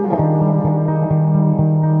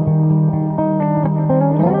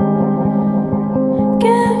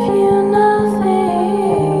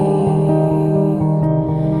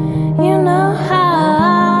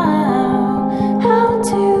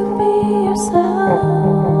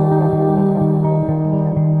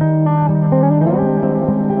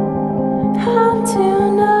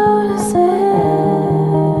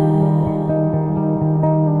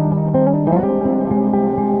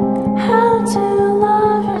 How to love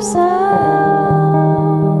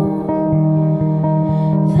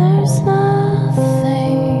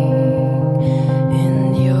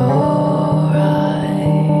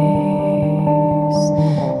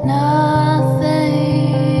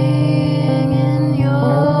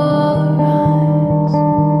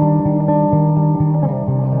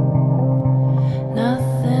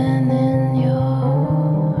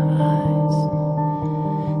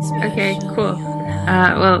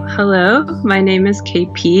Well, hello. My name is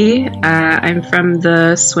KP. I'm from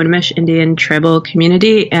the Swinomish Indian tribal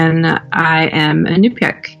community, and I am a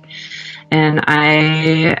Nupyak. And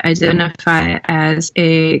I identify as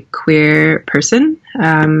a queer person,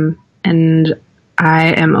 and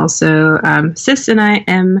I am also cis, and I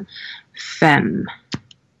am femme.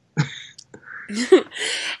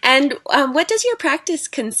 And what does your practice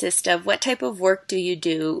consist of? What type of work do you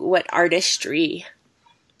do? What artistry?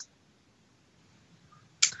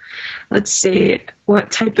 Let's see,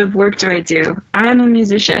 what type of work do I do? I'm a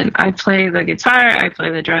musician. I play the guitar, I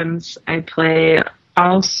play the drums, I play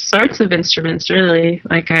all sorts of instruments, really.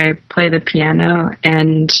 Like, I play the piano,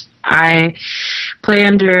 and I play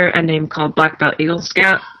under a name called Black Belt Eagle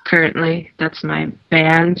Scout currently. That's my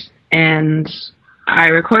band, and I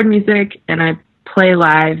record music, and I play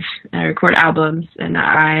live, and I record albums, and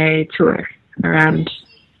I tour around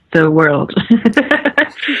the world.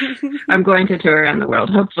 I'm going to tour around the world,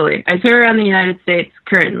 hopefully. I tour around the United States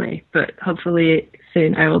currently, but hopefully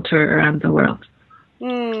soon I will tour around the world.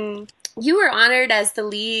 You were honored as the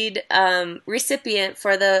lead recipient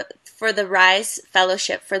for the Rise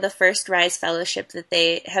Fellowship, for the first Rise Fellowship that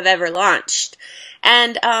they have ever launched.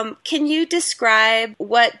 And can you describe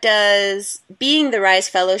what does being the Rise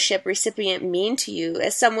Fellowship recipient mean to you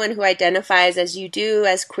as someone who identifies as you do,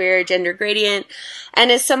 as queer, gender gradient,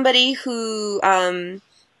 and as somebody who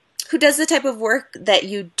does the type of work that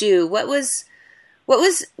you do? What was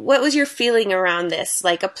your feeling around this,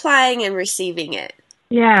 like applying and receiving it?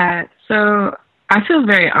 Yeah, so I feel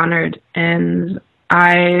very honored, and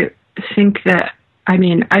I think that, I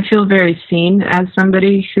feel very seen as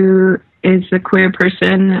somebody who is a queer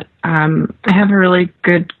person. I have a really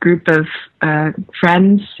good group of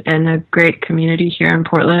friends and a great community here in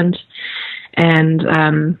Portland. And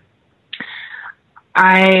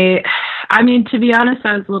to be honest,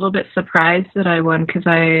 I was a little bit surprised that I won, because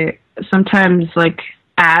I sometimes,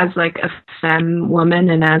 as a femme woman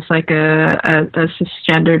and as a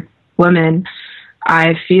cisgendered woman,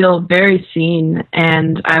 I feel very seen.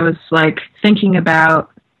 And I was thinking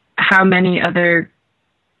about how many other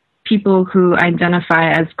people who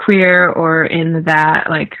identify as queer or in that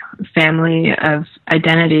family of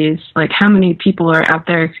identities, how many people are out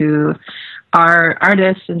there who are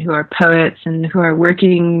artists and who are poets and who are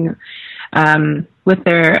working with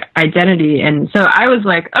their identity. And so I was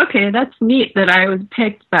okay, that's neat that I was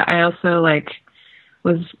picked, but I also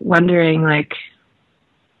was wondering,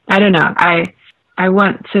 I don't know, I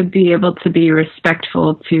want to be able to be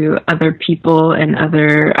respectful to other people and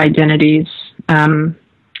other identities.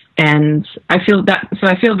 And I feel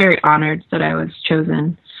very honored that I was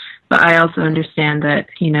chosen. But I also understand that,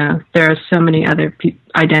 there are so many other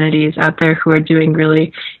identities out there who are doing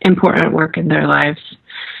really important work in their lives.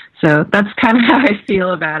 So that's kind of how I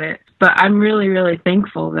feel about it. But I'm really, really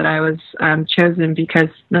thankful that I was chosen, because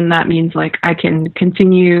then that means I can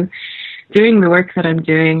continue doing the work that I'm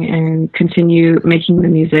doing and continue making the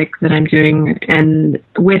music that I'm doing, and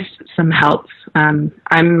with some help. I'm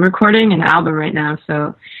recording an album right now,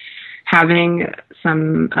 so having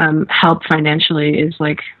some help financially is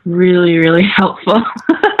really, really helpful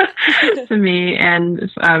to me and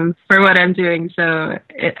for what I'm doing. So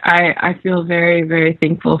I feel very, very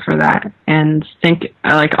thankful for that, and thank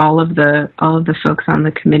all of the folks on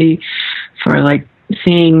the committee for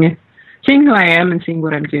seeing who I am and seeing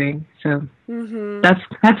what I'm doing. So that's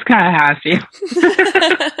kind of how I feel.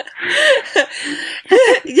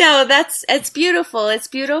 It's beautiful. It's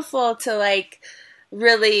beautiful to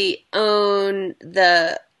really own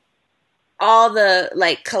all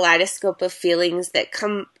the kaleidoscope of feelings that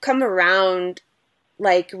come around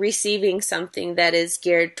receiving something that is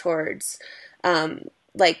geared towards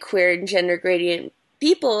queer and gender gradient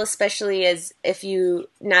people, especially as if you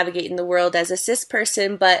navigate in the world as a cis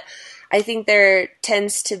person. But I think there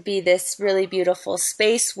tends to be this really beautiful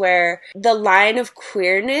space where the line of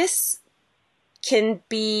queerness can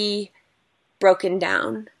be broken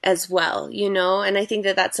down as well, and I think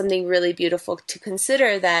that that's something really beautiful to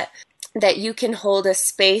consider, that you can hold a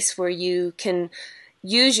space where you can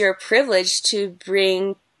use your privilege to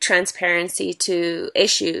bring transparency to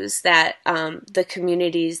issues that the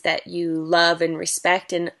communities that you love and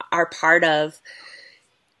respect and are part of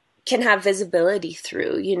can have visibility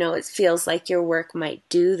through. It feels like your work might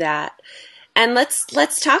do that. And let's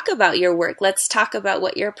talk about your work. Let's talk about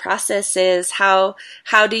what your process is. How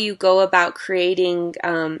do you go about creating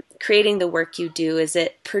the work you do? Is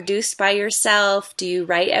it produced by yourself? Do you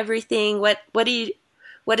write everything? What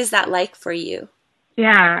is that like for you?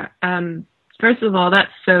 Yeah. First of all,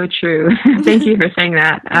 that's so true. Thank you for saying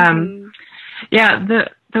that. Yeah,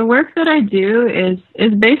 the work that I do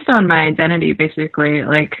is based on my identity, basically.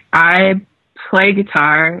 Like, I play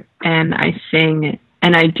guitar and I sing,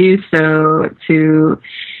 and I do so to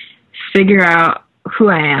figure out who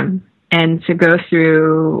I am and to go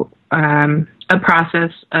through a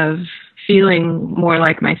process of feeling more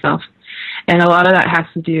like myself. And a lot of that has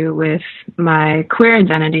to do with my queer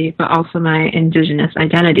identity, but also my Indigenous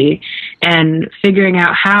identity, and figuring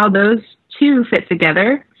out how those two fit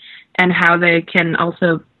together and how they can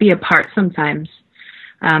also be apart sometimes.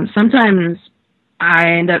 Sometimes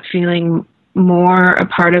I end up feeling more a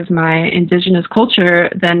part of my Indigenous culture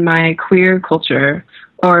than my queer culture,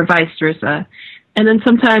 or vice versa. And then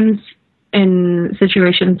sometimes in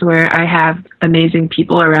situations where I have amazing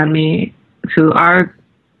people around me who are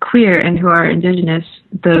queer and who are Indigenous,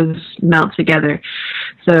 those melt together.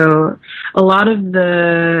 So a lot of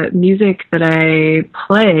the music that I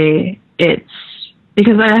play, it's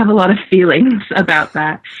because I have a lot of feelings about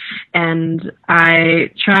that, and I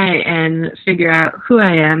try and figure out who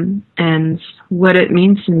I am and what it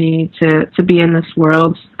means to me to be in this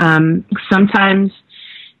world. Sometimes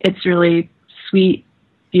it's really sweet,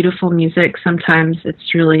 beautiful music. Sometimes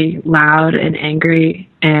it's really loud and angry,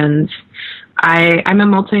 and I'm a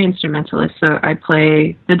multi-instrumentalist, so I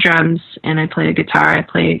play the drums and I play the guitar, I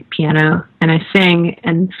play piano, and I sing,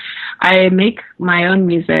 and I make my own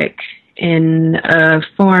music in a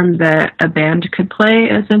form that a band could play,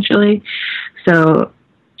 essentially. So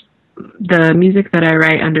the music that I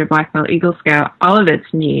write under Black Belt Eagle Scout, all of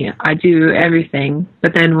it's me. I do everything.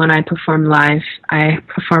 But then when I perform live, I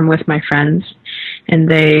perform with my friends, and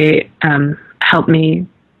they help me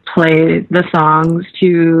play the songs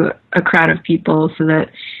to a crowd of people so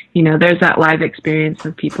that, you know, there's that live experience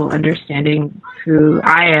of people understanding who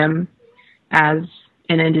I am as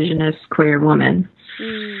an Indigenous queer woman.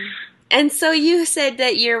 Mm. And so you said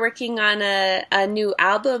that you're working on a new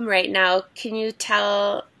album right now. Can you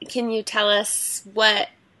tell us what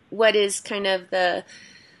is kind of the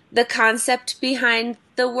concept behind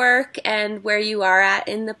the work and where you are at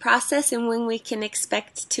in the process and when we can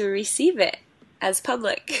expect to receive it as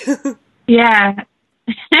public? Yeah.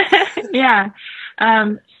 Yeah.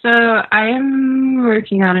 So I am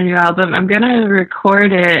working on a new album. I'm going to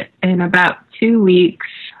record it in about 2 weeks.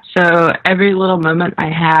 So every little moment I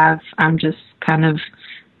have, I'm just kind of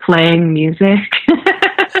playing music.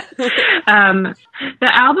 The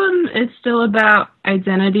album is still about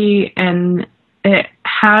identity, and it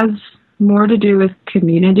has more to do with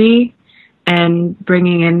community and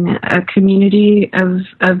bringing in a community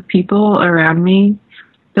of people around me.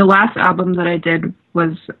 The last album that I did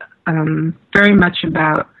was very much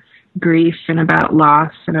about grief and about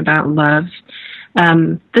loss and about love.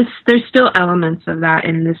 There's still elements of that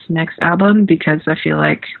in this next album, because I feel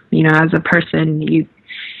like, you know, as a person,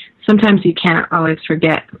 sometimes you can't always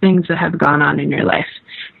forget things that have gone on in your life.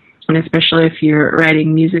 And especially if you're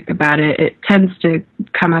writing music about it, it tends to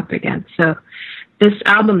come up again. So this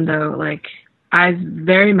album, though, like, I'm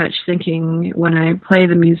very much thinking when I play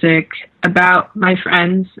the music about my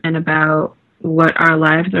friends and about what our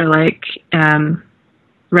lives are like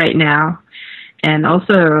right now, and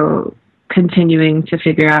also continuing to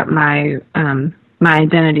figure out my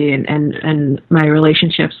identity and my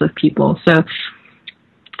relationships with people. So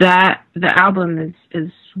that the album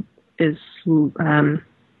is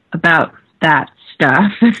about that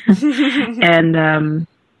stuff. And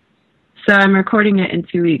so I'm recording it in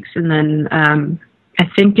 2 weeks, and then I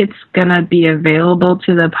think it's gonna be available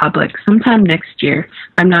to the public sometime next year.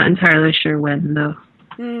 I'm not entirely sure when, though.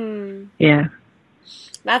 Yeah.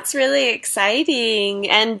 That's really exciting.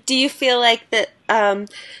 And do you feel like that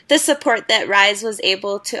the support that Rise was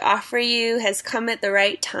able to offer you has come at the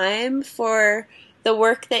right time for the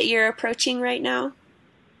work that you're approaching right now?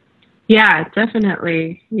 Yeah,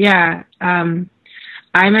 definitely. Yeah. I'm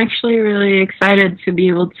actually really excited to be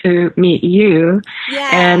able to meet you. Yeah.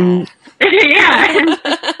 And yeah.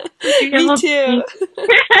 Me too.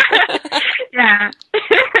 Yeah.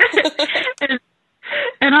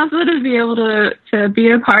 And also to be able to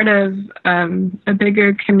be a part of a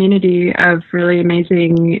bigger community of really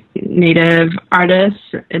amazing Native artists,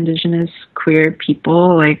 Indigenous queer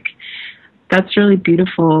people, like, that's really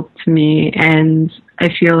beautiful to me. And I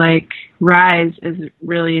feel like Rise is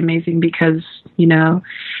really amazing because, you know,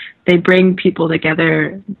 they bring people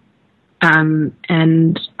together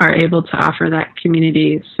and are able to offer that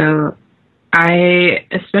community. So I,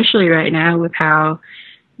 especially right now with how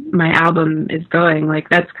my album is going, like,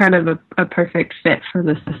 that's kind of a perfect fit for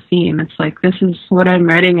this theme. It's like, this is what I'm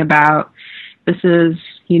writing about. This is,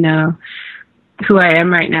 you know, who I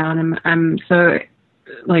am right now. And I'm so,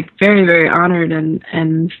 like, very, very honored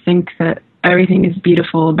and think that everything is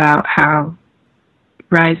beautiful about how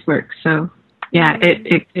Rise works. So yeah,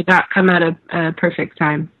 it did not come at a perfect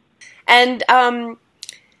time. And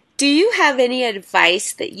do you have any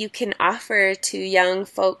advice that you can offer to young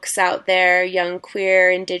folks out there, young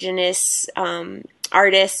queer, Indigenous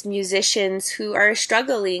artists, musicians who are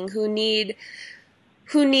struggling, who need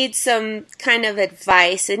some kind of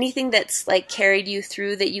advice, anything that's like carried you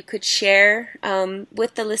through that you could share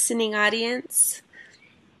with the listening audience?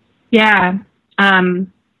 Yeah,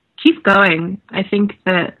 keep going. I think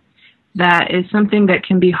that is something that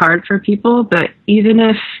can be hard for people, but even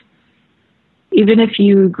if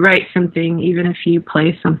you write something, even if you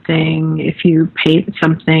play something, if you paint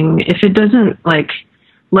something, if it doesn't like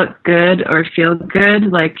look good or feel good,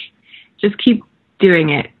 like just keep doing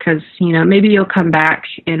it, because maybe you'll come back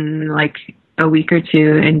in like a week or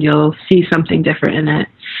two and you'll see something different in it,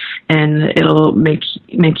 and it'll make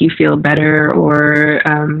you feel better, or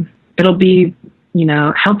it'll be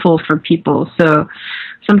helpful for people. So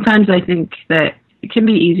sometimes I think that it can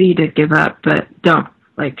be easy to give up, but don't.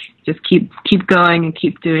 Like, just keep going and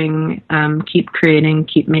keep doing, keep creating,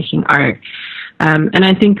 keep making art. And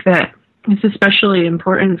I think that it's especially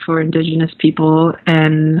important for Indigenous people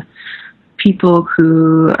and people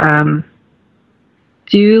who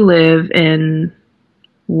do live in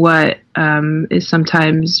what is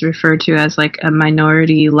sometimes referred to as like a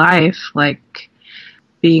minority life, like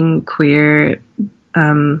being queer,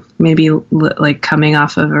 maybe like coming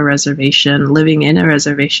off of a reservation, living in a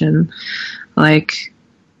reservation. Like,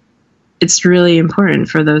 it's really important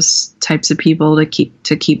for those types of people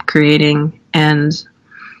to keep creating. And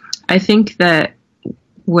I think that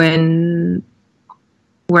where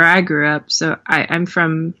I grew up, so I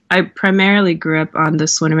primarily grew up on the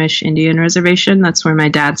Swinomish Indian Reservation. That's where my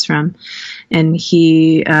dad's from. And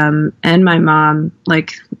he, and my mom,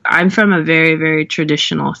 like, I'm from a very, very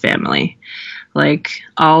traditional family. Like,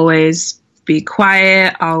 always be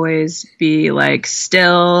quiet, always be like still,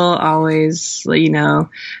 always,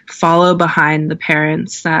 follow behind the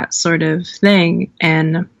parents, that sort of thing.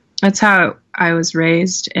 And that's how I was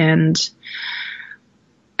raised. And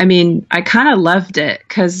I mean, I kind of loved it,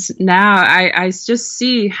 because now I just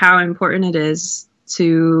see how important it is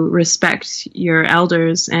to respect your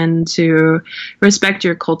elders and to respect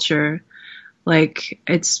your culture. Like,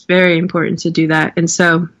 it's very important to do that. And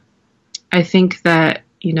so I think that,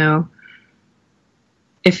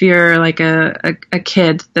 if you're like a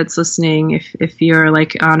kid that's listening, if you're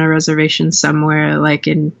like on a reservation somewhere, like,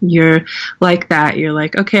 and you're like that, you're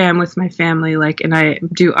like, okay, I'm with my family, like, and I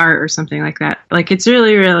do art or something like that. Like, it's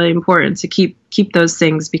really, really important to keep those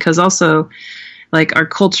things, because also, like, our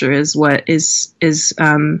culture is what is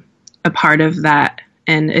a part of that,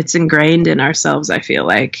 and it's ingrained in ourselves, I feel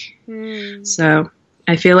like. So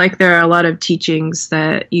I feel like there are a lot of teachings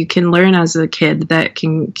that you can learn as a kid that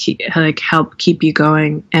can help keep you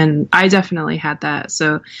going. And I definitely had that.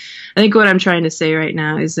 So I think what I'm trying to say right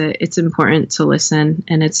now is that it's important to listen,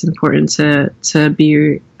 and it's important to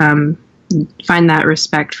be, find that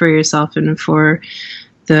respect for yourself and for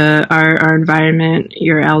our environment,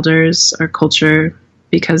 your elders, our culture,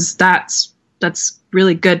 because that's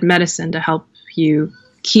really good medicine to help you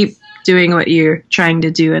keep doing what you're trying to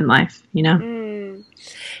do in life,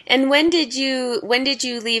 And when did you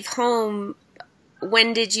leave home?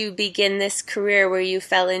 When did you begin this career where you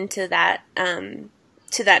fell into that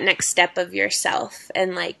next step of yourself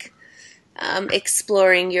and like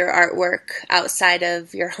exploring your artwork outside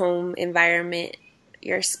of your home environment,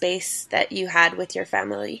 your space that you had with your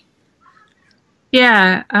family?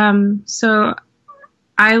 Yeah. So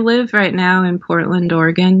I live right now in Portland,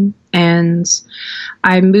 Oregon, and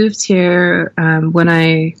I moved here when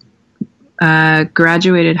I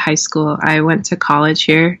graduated high school. I went to college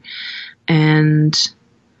here, and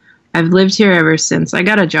I've lived here ever since. I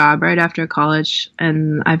got a job right after college,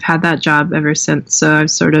 and I've had that job ever since. So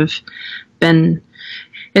I've sort of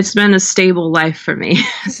it's been a stable life for me.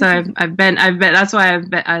 So I've been, that's why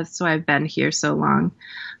I've been here so long.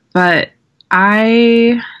 But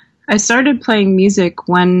I started playing music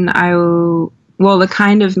when the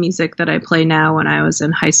kind of music that I play now, when I was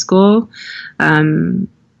in high school.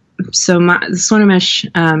 So the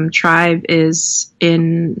Swinomish tribe is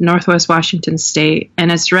in Northwest Washington State,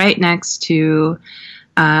 and it's right next to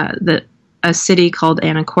a city called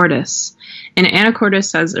Anacortes. And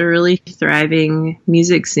Anacortes has a really thriving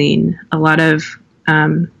music scene. A lot of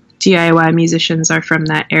DIY musicians are from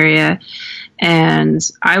that area. And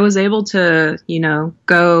I was able to,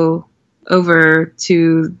 go over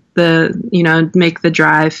to make the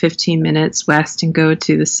drive 15 minutes west and go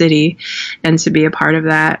to the city and to be a part of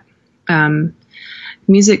that.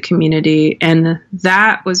 music community. And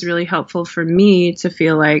that was really helpful for me to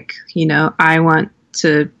feel like, I want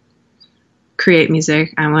to create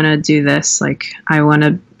music. I want to do this. Like, I want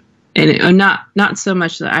to, and not so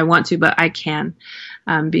much that I want to, but I can,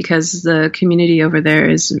 because the community over there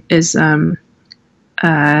is an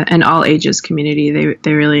all ages community.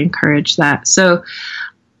 They really encourage that. So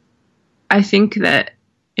I think that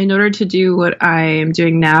in order to do what I am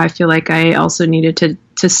doing now, I feel like I also needed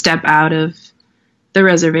to step out of the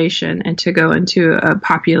reservation and to go into a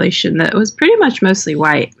population that was pretty much mostly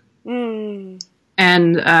white. Mm.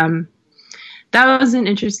 And that was an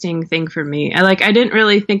interesting thing for me. I didn't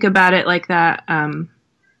really think about it like that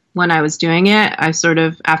when I was doing it. I sort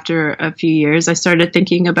of, after a few years, I started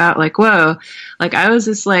thinking about like, whoa, like I was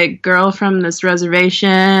this like girl from this reservation,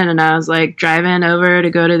 and I was like driving over to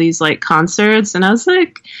go to these like concerts, and I was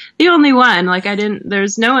like the only one. Like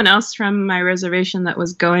there's no one else from my reservation that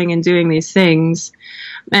was going and doing these things.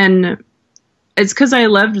 And it's because I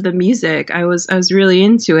loved the music. I was really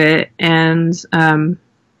into it. And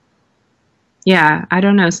yeah, I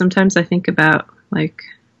don't know. Sometimes I think about like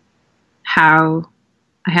how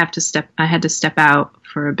I had to step out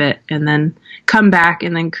for a bit and then come back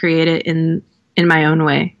and then create it in my own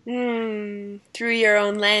way. Through your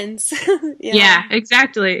own lens. Yeah,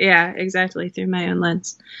 exactly. Yeah, exactly. Through my own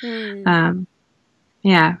lens.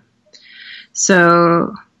 Yeah.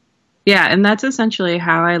 So, yeah. And that's essentially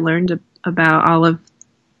how I learned about all of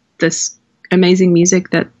this amazing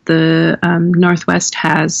music that the Northwest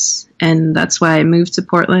has. And that's why I moved to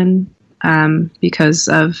Portland, because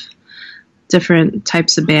of different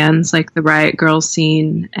types of bands like the Riot Grrrl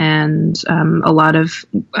scene, and a lot of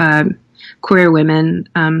queer women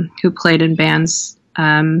who played in bands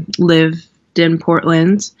lived in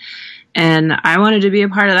Portland, and I wanted to be a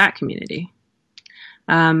part of that community.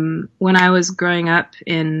 When I was growing up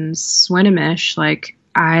in Swinomish, like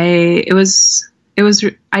I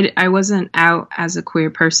wasn't out as a queer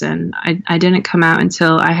person. I didn't come out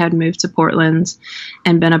until I had moved to Portland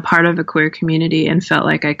and been a part of a queer community and felt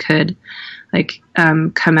like I could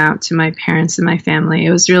come out to my parents and my family.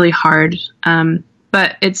 It was really hard.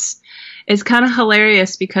 But it's kind of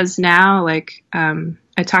hilarious because now I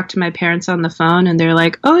talk to my parents on the phone and they're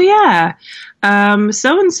like, oh yeah,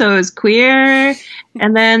 so-and-so is queer,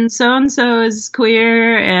 and then so-and-so is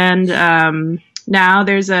queer, and now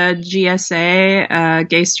there's a GSA,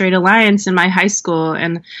 Gay Straight Alliance, in my high school,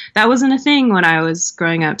 and that wasn't a thing when I was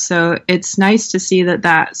growing up. So it's nice to see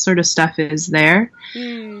that sort of stuff is there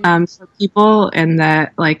for people, and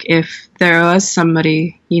that like if there was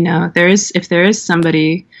somebody, if there is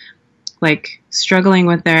somebody like struggling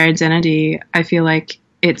with their identity, I feel like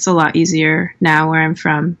it's a lot easier now where I'm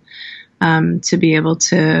from to be able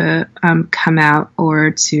to come out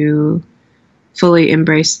or to fully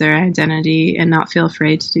embrace their identity and not feel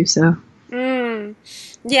afraid to do so.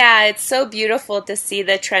 Yeah, it's so beautiful to see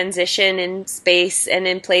the transition in space and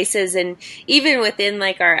in places, and even within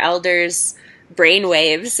like our elders'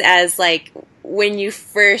 brainwaves, as like when you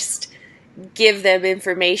first give them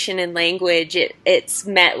information in language, it's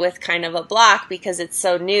met with kind of a block because it's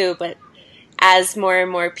so new. But as more and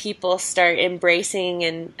more people start embracing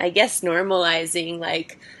and I guess normalizing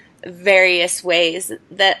like various ways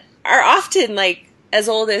that are often like as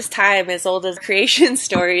old as time, as old as creation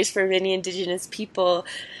stories for many Indigenous people,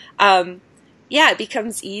 it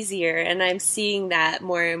becomes easier. And I'm seeing that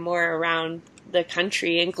more and more around the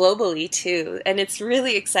country and globally too. And it's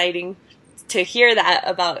really exciting to hear that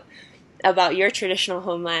about your traditional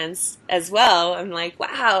homelands as well. I'm like,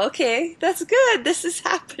 wow, okay, that's good. This is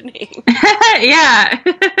happening. Yeah.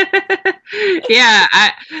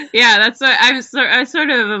 That's what I sort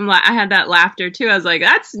of I had that laughter too. I was like,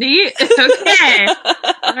 that's neat. Okay.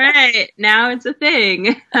 All right. Now it's a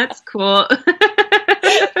thing. That's cool.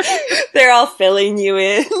 They're all filling you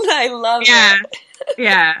in. I love it.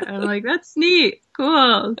 Yeah. I'm like, that's neat.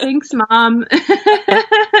 Cool. Thanks, Mom.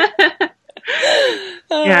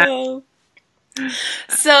 Yeah.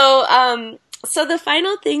 So the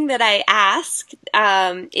final thing that I ask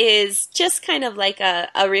is just kind of like a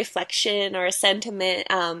reflection or a sentiment.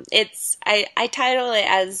 I title it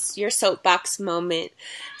as your soapbox moment.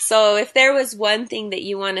 So if there was one thing that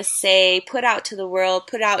you want to say, put out to the world,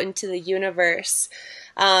 put out into the universe,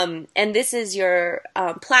 and this is your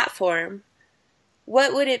platform,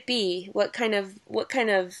 what would it be? What kind of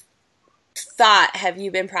thought have you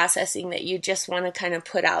been processing that you just want to kind of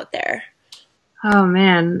put out there? Oh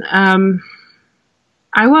man.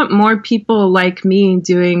 I want more people like me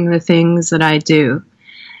doing the things that I do.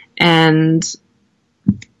 And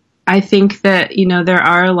I think that, there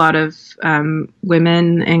are a lot of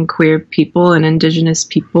women and queer people and indigenous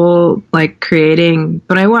people like creating,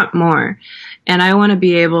 but I want more. And I want to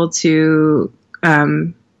be able to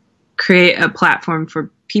create a platform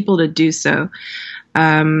for people to do so.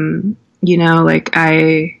 That's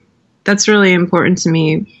really important to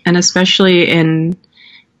me. And especially in,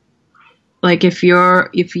 like, if you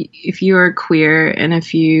are queer and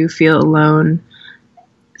if you feel alone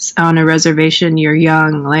on a reservation, you're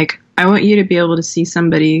young, like, I want you to be able to see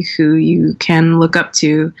somebody who you can look up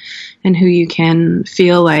to and who you can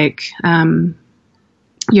feel like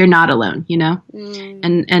you're not alone,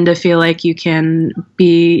 and to feel like you can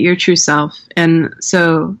be your true self. And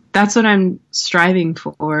so that's what I'm striving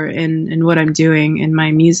for in what I'm doing in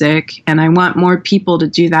my music. And I want more people to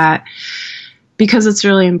do that because it's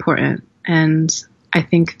really important. And I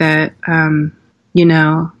think that,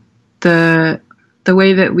 the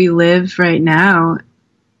way that we live right now,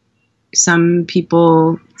 some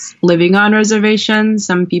people living on reservations,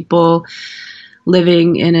 some people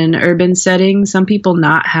living in an urban setting, some people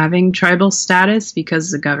not having tribal status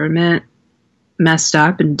because the government messed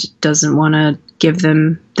up and doesn't want to give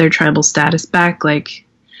them their tribal status back. Like,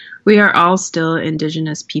 we are all still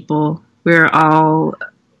indigenous people. We're all,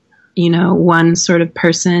 one sort of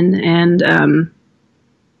person, and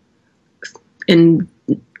in,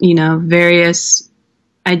 various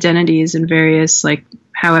identities and various, like,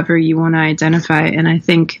 however you want to identify. And I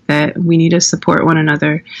think that we need to support one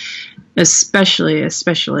another,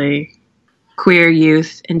 especially queer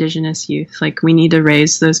youth, indigenous youth. Like, we need to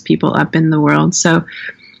raise those people up in the world. So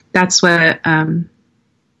that's what I'm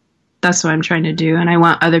trying to do. And I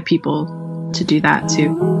want other people to do that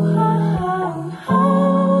too.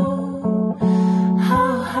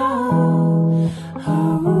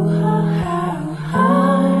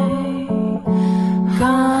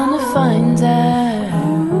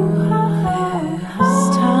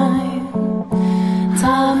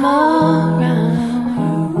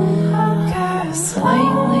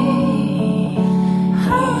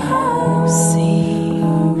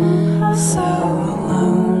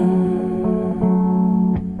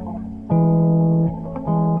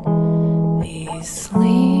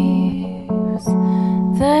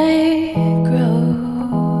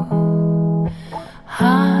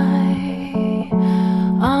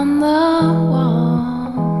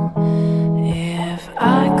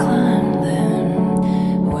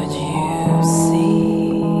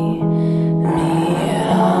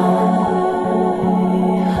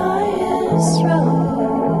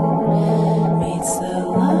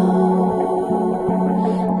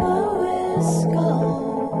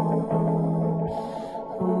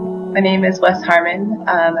 My name is Wes Harmon.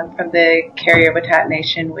 I'm from the Carrier-Watat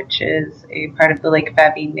Nation, which is a part of the Lake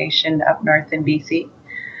Babine Nation up north in BC.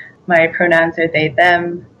 My pronouns are they,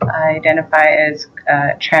 them. I identify as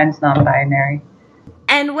trans non-binary.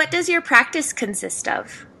 And what does your practice consist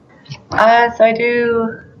of? So I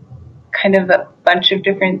do kind of a bunch of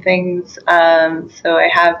different things. So I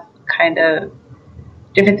have kind of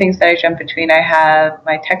different things that I jump between. I have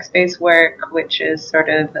my text-based work, which is sort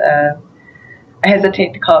of I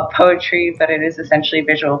hesitate to call it poetry, but it is essentially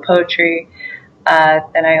visual poetry.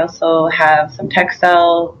 Then I also have some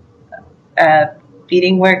textile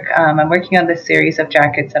beading work. I'm working on this series of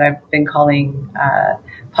jackets that I've been calling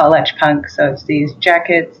Potlatch Punk. So it's these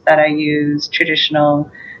jackets that I use traditional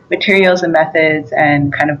materials and methods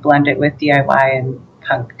and kind of blend it with DIY and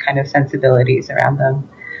punk kind of sensibilities around them.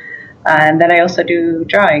 And then I also do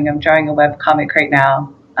drawing. I'm drawing a web comic right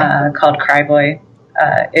now called Cryboy.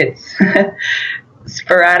 It's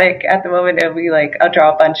sporadic at the moment. It'll be like, I'll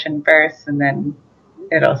draw a bunch in bursts and then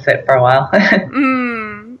it'll sit for a while.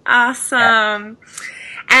 Awesome. Yeah.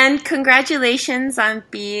 And congratulations on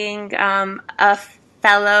being a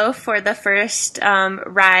fellow for the first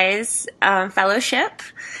RISE fellowship.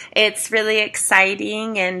 It's really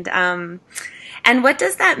exciting. And what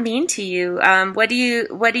does that mean to you? What do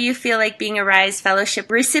you feel like being a RISE Fellowship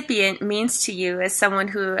recipient means to you as someone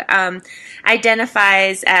who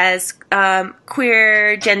identifies as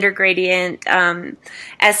queer, gender gradient,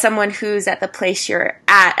 as someone who's at the place you're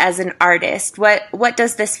at as an artist? What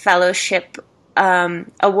does this fellowship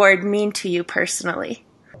award mean to you personally?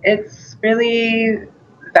 It's really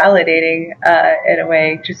validating in a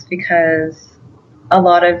way, just because a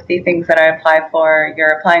lot of the things that I apply for, you're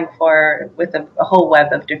applying for with a whole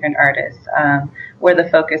web of different artists, where the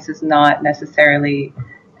focus is not necessarily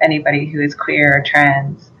anybody who is queer or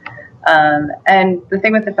trans. And the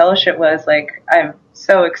thing with the fellowship was, like, I'm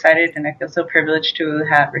so excited and I feel so privileged to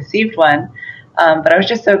have received one. But I was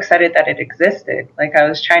just so excited that it existed. Like, I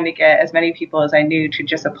was trying to get as many people as I knew to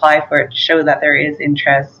just apply for it, to show that there is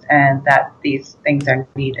interest and that these things are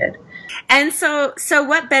needed. And so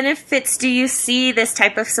what benefits do you see this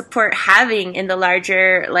type of support having in the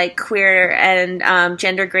larger, like, queer and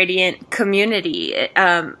gender gradient community,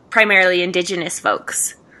 primarily Indigenous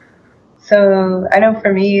folks? So I know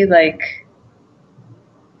for me, like,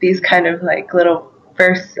 these kind of like little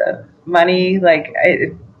bursts of money, like,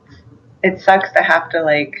 it sucks to have to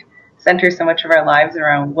like center so much of our lives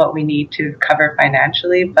around what we need to cover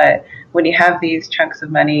financially. But when you have these chunks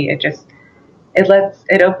of money, it's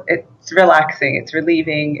relaxing, it's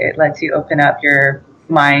relieving, it lets you open up your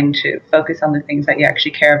mind to focus on the things that you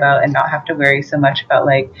actually care about and not have to worry so much about,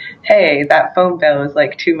 like, hey, that phone bill is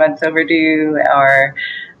like 2 months overdue, or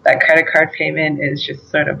that credit card payment is just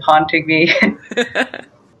sort of haunting me.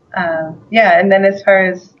 And then as far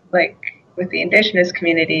as like with the Indigenous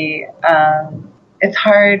community, it's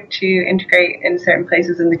hard to integrate in certain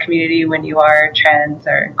places in the community when you are trans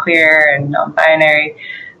or queer and non-binary.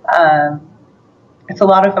 It's a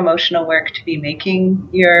lot of emotional work to be making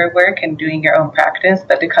your work and doing your own practice,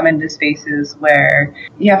 but to come into spaces where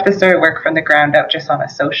you have to sort of work from the ground up just on a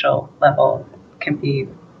social level can be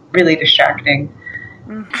really distracting.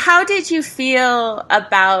 How did you feel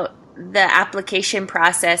about the application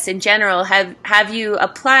process in general? Have you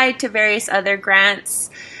applied to various other grants?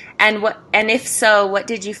 And if so, what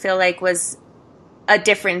did you feel like was a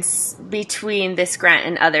difference between this grant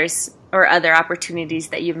and others or other opportunities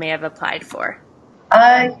that you may have applied for?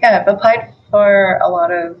 I've applied for a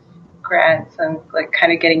lot of grants and like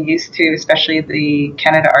kind of getting used to, especially the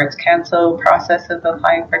Canada Arts Council process of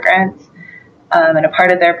applying for grants. And a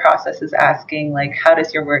part of their process is asking, like, how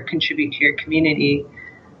does your work contribute to your community?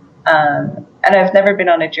 And I've never been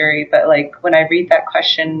on a jury, but like when I read that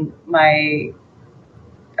question, my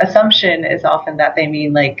assumption is often that they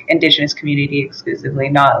mean like Indigenous community exclusively,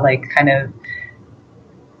 not like kind of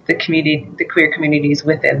the queer communities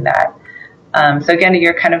within that. So again,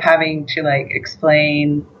 you're kind of having to like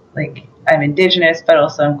explain, like, I'm Indigenous, but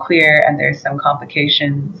also I'm queer, and there's some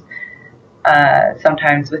complications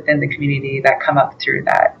sometimes within the community that come up through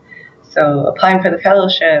that. So applying for the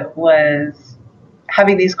fellowship was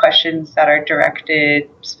having these questions that are directed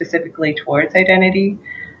specifically towards identity.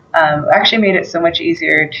 Actually made it so much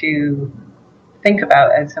easier to think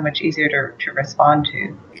about and so much easier to respond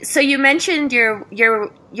to. So you mentioned your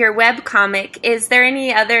web comic. Is there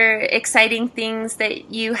any other exciting things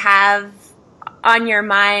that you have on your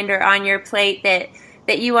mind or on your plate that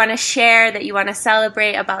you want to share, that you want to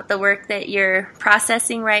celebrate about the work that you're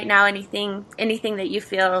processing right now? Anything that you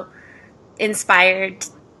feel inspired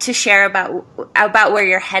to share about where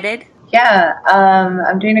you're headed? Yeah,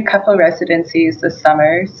 I'm doing a couple residencies this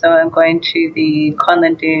summer. So I'm going to the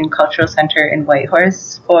Conlin Dune Cultural Center in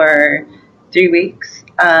Whitehorse for 3 weeks.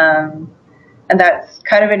 And that's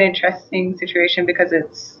kind of an interesting situation because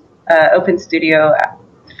it's open studio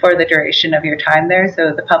for the duration of your time there.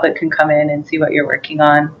 So the public can come in and see what you're working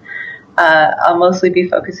on. I'll mostly be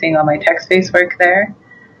focusing on my text-based work there.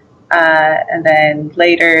 And then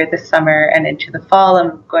later this summer and into the fall,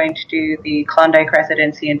 I'm going to do the Klondike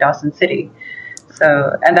residency in Dawson City.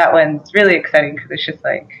 So, and that one's really exciting because it's just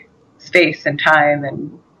like space and time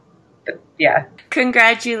and yeah.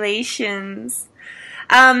 Congratulations.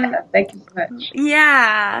 Thank you so much.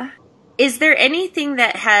 Yeah. Is there anything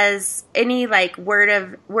that has any like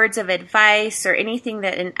words of advice or anything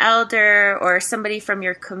that an elder or somebody from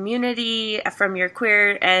your community, from your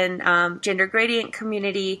queer and gender gradient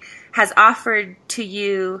community has offered to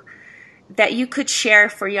you that you could share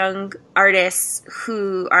for young artists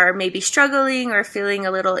who are maybe struggling or feeling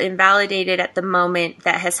a little invalidated at the moment,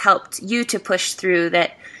 that has helped you to push through,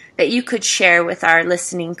 that you could share with our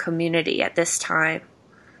listening community at this time?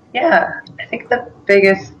 Yeah, I think the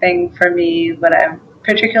biggest thing for me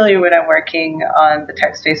particularly when I'm working on the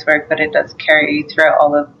text-based work, but it does carry throughout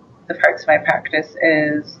all of the parts of my practice,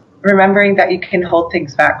 is remembering that you can hold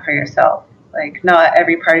things back for yourself. Like, not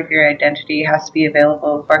every part of your identity has to be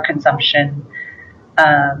available for consumption.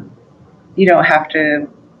 You don't have to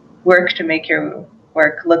work to make your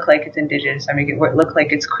work look like it's Indigenous or make it look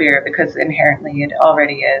like it's queer, because inherently it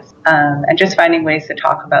already is. And just finding ways to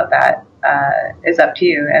talk about that is up to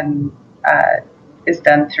you, and is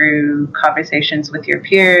done through conversations with your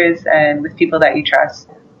peers and with people that you trust.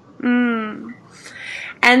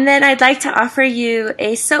 And then I'd like to offer you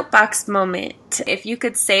a soapbox moment. If you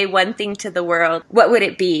could say one thing to the world, what would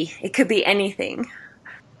it be? It could be anything.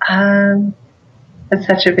 That's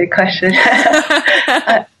such a big question.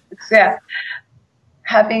 Yeah.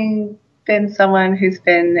 Having been someone who's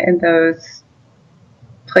been in those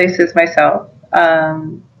places myself,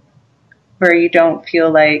 where you don't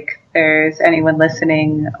feel like there's anyone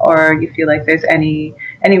listening or you feel like there's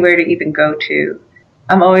anywhere to even go to.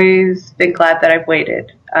 I'm always been glad that I've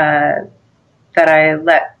waited, that I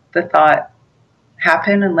let the thought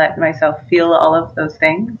happen and let myself feel all of those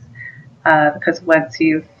things. Because once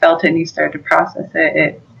you've felt it and you start to process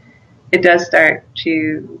it, it does start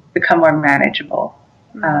to become more manageable.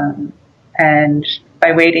 And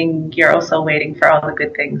by waiting, you're also waiting for all the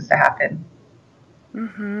good things to happen.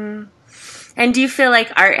 Mm-hmm. And do you feel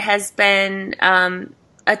like art has been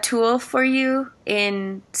a tool for you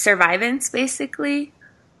in survivance, basically?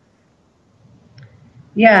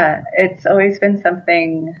 Yeah, it's always been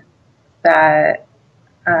something that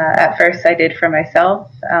at first I did for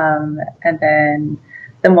myself, and then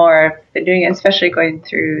the more I've been doing it, especially going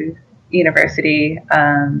through university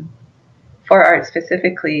for art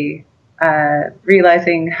specifically,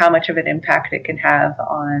 realizing how much of an impact it can have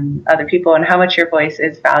on other people and how much your voice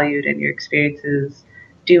is valued and your experiences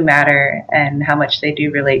do matter and how much they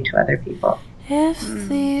do relate to other people. If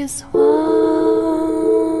these walls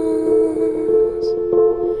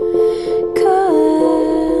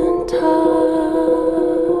could talk,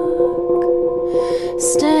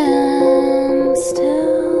 stand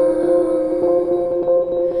still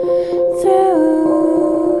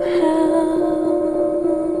through hell,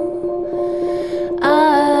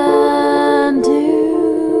 and do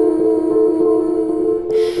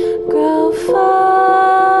grow farther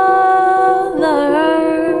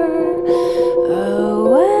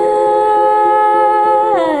away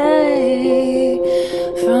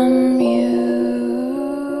from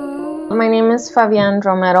you. My name is Fabian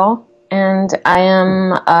Romero, and I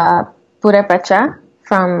am a Purepecha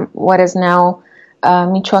from what is now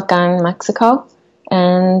Michoacan, Mexico,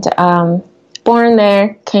 and born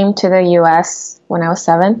there, came to the U.S. when I was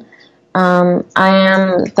 7. I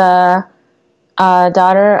am the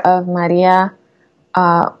daughter of Maria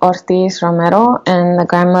Ortiz Romero and the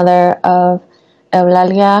grandmother of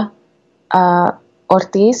Eulalia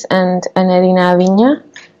Ortiz and Enedina Viña.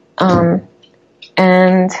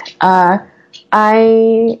 And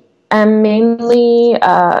I am mainly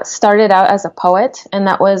started out as a poet, and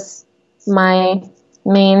that was my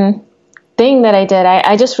main thing that I did.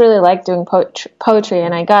 I just really liked doing poetry,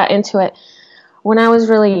 and I got into it when I was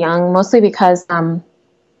really young, mostly because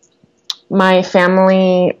my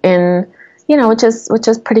family which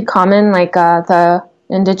is pretty common, like the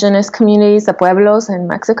indigenous communities, the pueblos in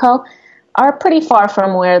Mexico, are pretty far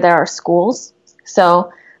from where there are schools.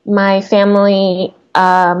 So my family,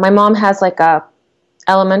 my mom has like a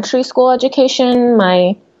elementary school education.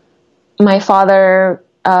 My father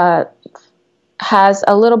has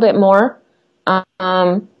a little bit more,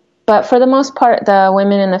 but for the most part, the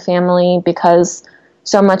women in the family, because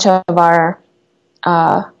so much of our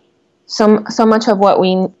so much of what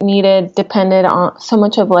we needed depended on, so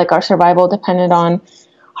much of like our survival depended on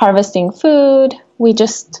harvesting food. We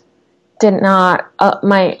just did not.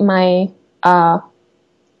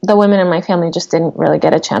 The women in my family just didn't really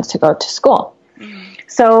get a chance to go to school.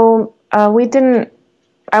 So we didn't.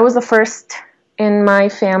 I was the first in my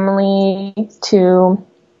family to.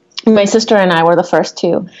 My sister and I were the first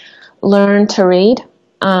to learn to read,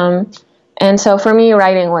 and so for me,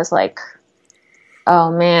 writing was like,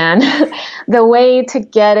 oh man, the way to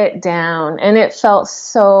get it down. And it felt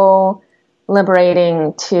so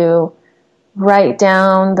liberating to write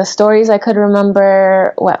down the stories I could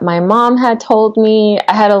remember, what my mom had told me.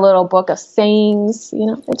 I had a little book of sayings,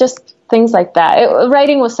 just things like that.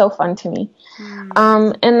 Writing was so fun to me.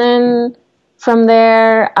 And then from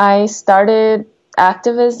there, I started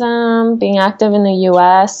activism, being active in the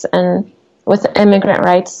U.S. and with immigrant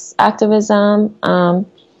rights activism. And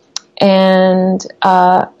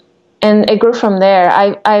it grew from there.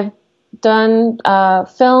 I've done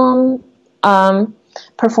film,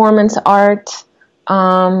 performance art,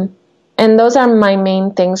 and those are my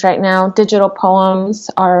main things right now. Digital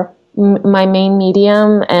poems are my main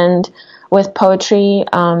medium, and with poetry.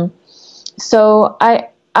 So I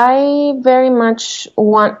very much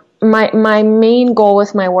want my main goal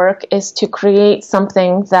with my work is to create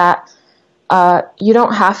something that you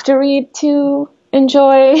don't have to read to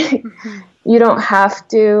enjoy. You don't have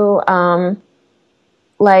to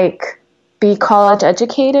be college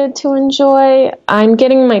educated to enjoy. I'm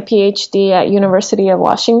getting my PhD at University of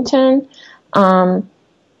Washington, and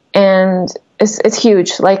it's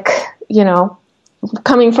huge.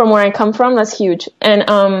 Coming from where I come from, that's huge.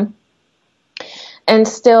 And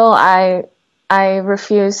still I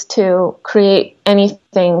refuse to create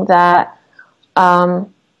anything that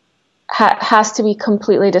has to be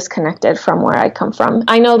completely disconnected from where I come from.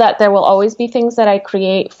 I know that there will always be things that I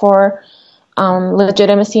create for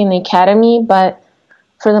legitimacy in the academy, but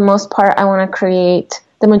for the most part, I want to create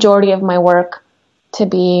the majority of my work to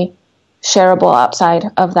be shareable outside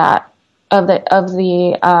of that, of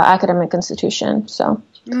the academic institution. So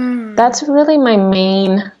that's really my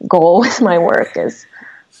main goal with my work, is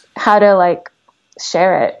how to like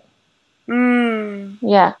share it.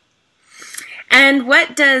 Yeah. And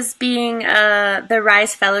what does being the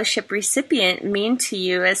Rise Fellowship recipient mean to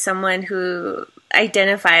you as someone who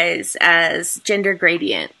identifies as gender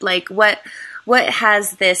gradient? Like what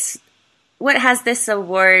has this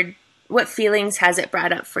award, what feelings has it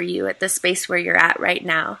brought up for you at the space where you're at right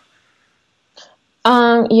now?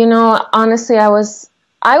 Honestly, I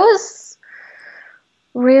was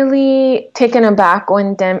really taken aback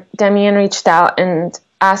when Demian reached out and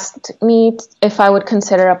asked me if I would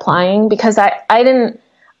consider applying, because I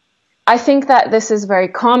think that this is very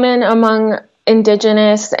common among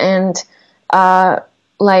Indigenous and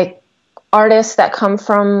like artists that come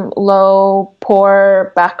from low,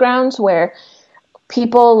 poor backgrounds, where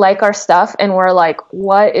people like our stuff and we're like,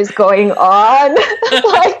 what is going on?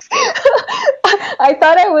 Like, I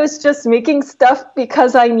thought I was just making stuff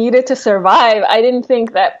because I needed to survive. I didn't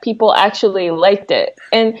think that people actually liked it.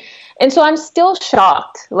 And so I'm still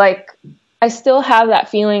shocked. Like, I still have that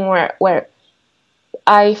feeling where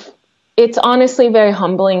it's honestly very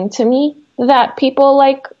humbling to me that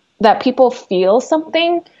people feel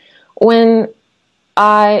something when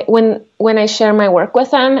I share my work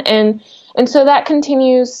with them. And so that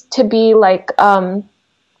continues to be like, a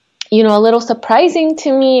little surprising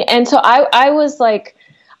to me. And so I was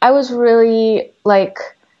really like,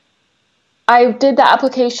 I did the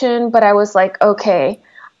application, but I was like, okay,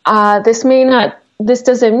 this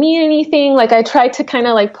doesn't mean anything. Like, I tried to kind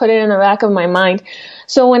of like put it in the back of my mind.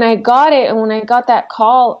 So when I got it, and when I got that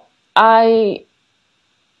call, I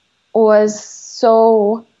was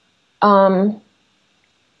so,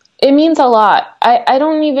 it means a lot. I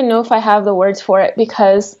don't even know if I have the words for it,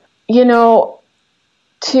 because,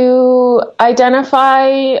 to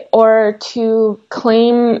identify or to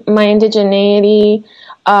claim my indigeneity,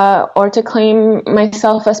 or to claim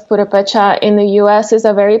myself as Purepecha in the U.S. is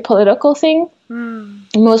a very political thing.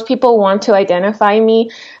 Most people want to identify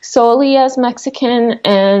me solely as Mexican,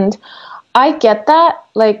 and I get that.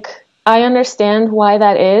 Like, I understand why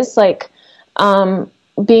that is. Like,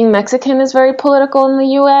 being Mexican is very political in the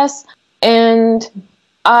U.S., and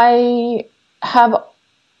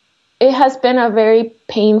it has been a very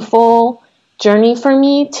painful journey for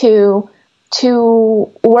me to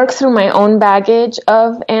work through my own baggage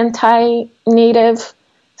of anti-Native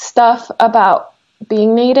stuff about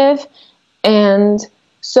being Native. And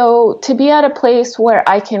so to be at a place where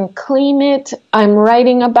I can claim it, I'm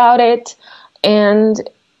writing about it, and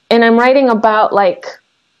I'm writing about like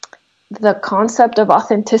the concept of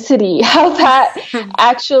authenticity, how that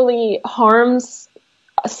actually harms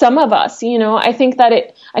some of us. I think that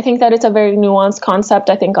it's a very nuanced concept.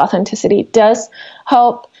 I think authenticity does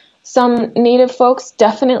help some Native folks,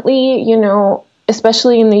 definitely,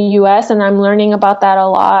 especially in the U.S. And I'm learning about that a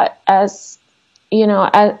lot as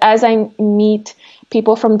I meet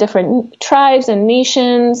people from different tribes and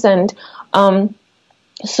nations. And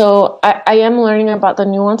so I am learning about the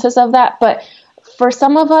nuances of that. But for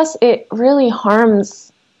some of us, it really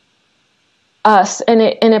harms us, and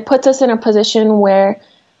it puts us in a position where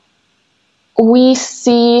we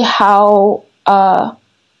see how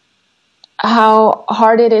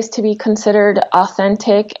hard it is to be considered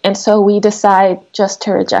authentic, and so we decide just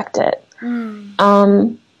to reject it. And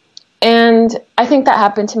I think that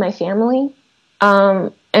happened to my family,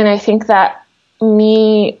 and I think that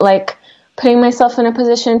me like putting myself in a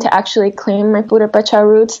position to actually claim my Purepecha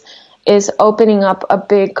roots is opening up a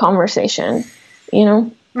big conversation, Yeah,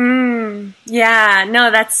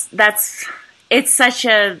 no, it's such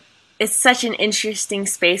an interesting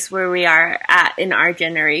space where we are at in our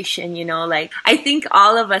generation, like I think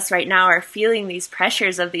all of us right now are feeling these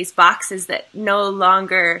pressures of these boxes that no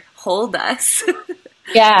longer hold us.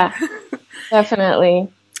 Yeah,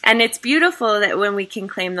 definitely. And it's beautiful that when we can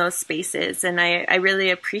claim those spaces, and I really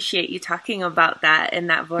appreciate you talking about that and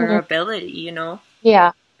that vulnerability,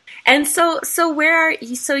 Yeah. And so where are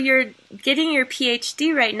you? So you're getting your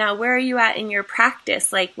PhD right now. Where are you at in your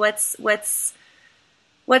practice? Like, what's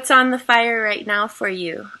on the fire right now for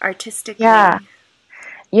you artistically? Yeah,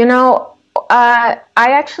 I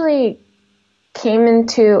actually came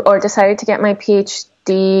into or decided to get my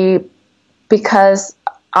PhD because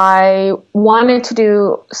I wanted to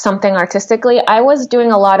do something artistically. I was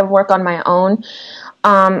doing a lot of work on my own,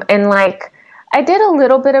 and like I did a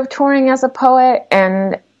little bit of touring as a poet,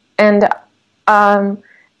 and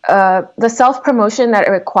the self-promotion that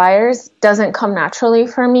it requires doesn't come naturally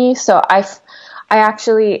for me. So I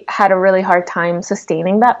actually had a really hard time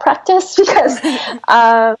sustaining that practice because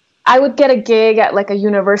I would get a gig at like a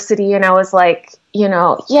university and I was like,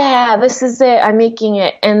 yeah, this is it. I'm making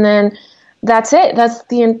it. And then that's it.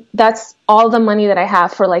 That's all the money that I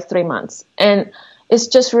have for like 3 months. And it's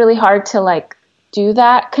just really hard to like do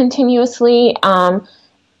that continuously.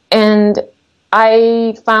 And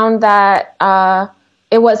I found that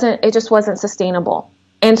it just wasn't sustainable.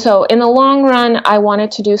 And so in the long run, I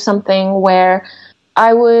wanted to do something where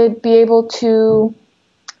I would be able to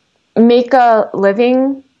make a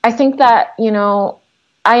living. I think that,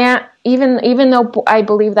 I am, even though I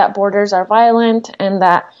believe that borders are violent and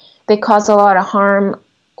that they cause a lot of harm,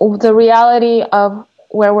 the reality of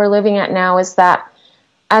where we're living at now is that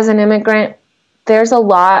as an immigrant, there's a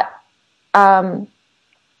lot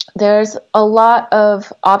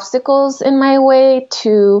of obstacles in my way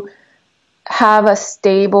to have a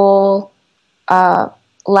stable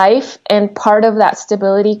life, and part of that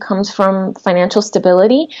stability comes from financial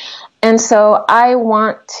stability. And so I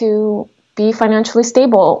want to be financially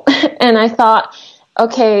stable. And I thought,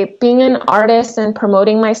 okay, being an artist and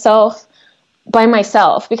promoting myself by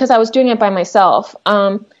myself, because I was doing it by myself,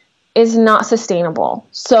 is not sustainable.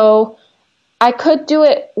 So I could do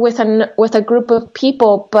it with a group of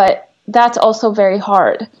people, but that's also very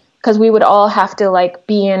hard because we would all have to like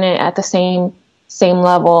be in it at the same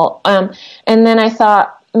level. And then I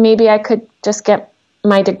thought maybe I could just get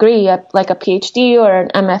my degree, like a PhD or an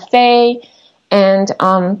MFA,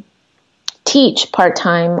 and teach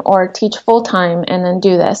part-time or teach full-time and then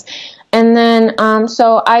do this. And then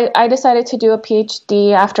so I decided to do a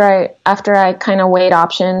PhD after I kind of weighed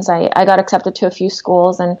options. I got accepted to a few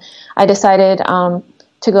schools, and I decided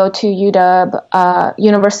to go to UW,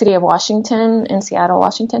 University of Washington in Seattle,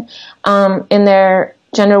 Washington, in their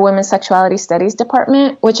Gender, Women's Sexuality Studies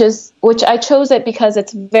department, which I chose it because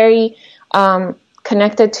it's very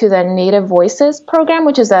connected to the Native Voices program,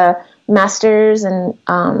 which is a master's in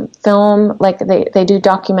film. Like they do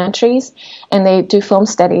documentaries and they do film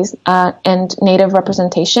studies and Native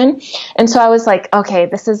representation. And so I was like, okay,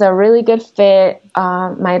 this is a really good fit.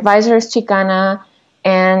 My advisor is Chicana,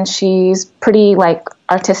 and she's pretty like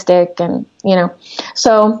artistic, and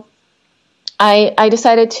so I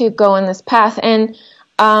decided to go in this path. And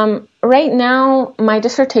right now my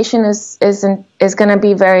dissertation is going to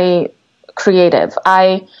be very creative.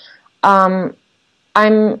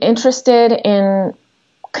 I'm interested in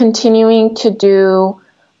continuing to do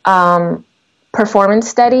performance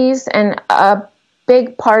studies, and a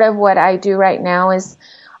big part of what I do right now is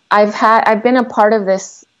I've been a part of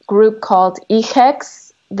this group called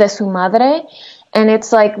Hijes de su Madre, and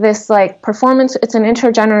it's like this like performance. It's an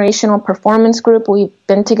intergenerational performance group. We've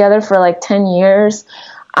been together for like 10 years.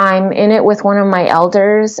 I'm in it with one of my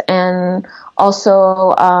elders, and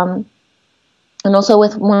also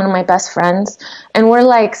with one of my best friends. And we're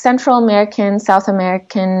like Central American, South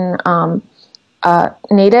American,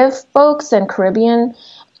 Native folks and Caribbean.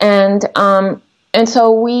 And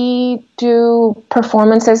so we do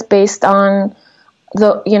performances based on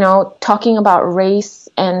talking about race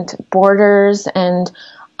and borders and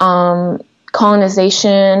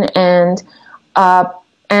colonization and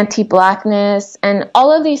anti-Blackness and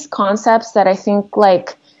all of these concepts that I think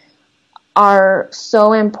like are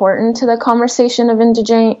so important to the conversation of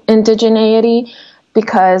indigeneity,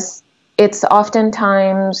 because it's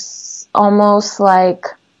oftentimes almost like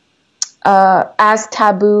as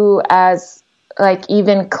taboo as like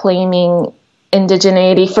even claiming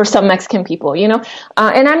indigeneity for some Mexican people, and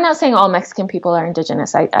I'm not saying all Mexican people are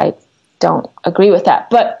indigenous. I don't agree with that,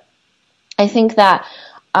 but I think that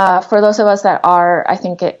for those of us that are, I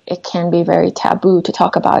think it can be very taboo to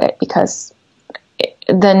talk about it, because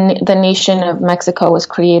the nation of Mexico was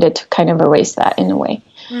created to kind of erase that in a way.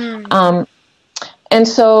 And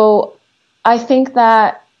so I think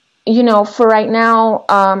that, for right now,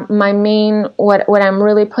 my main, what I'm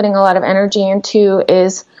really putting a lot of energy into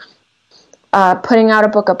is putting out a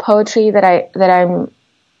book of poetry that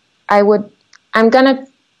I'm gonna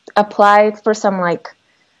apply for some like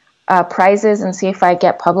prizes and see if I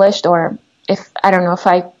get published, or if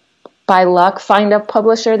I by luck find a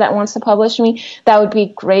publisher that wants to publish me. That would be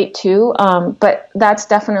great too. But that's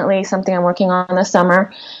definitely something I'm working on this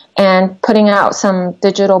summer, and putting out some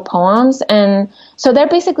digital poems. And so they're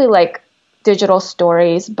basically like digital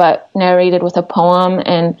stories, but narrated with a poem.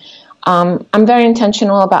 And I'm very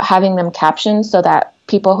intentional about having them captioned so that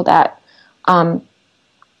people that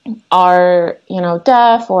are,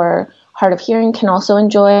 deaf or hard of hearing can also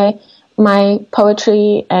enjoy my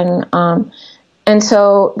poetry. And and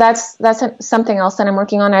so that's something else that I'm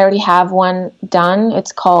working on. I already have one done.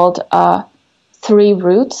 It's called Three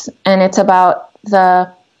Roots, and it's about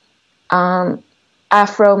the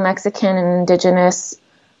Afro-Mexican and indigenous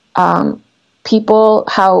people,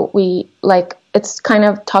 how we like. It's kind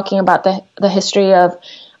of talking about the history of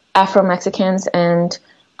Afro-Mexicans and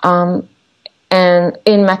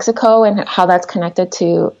in Mexico, and how that's connected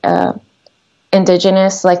to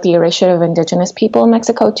indigenous, like the erasure of indigenous people in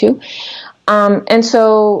Mexico too. And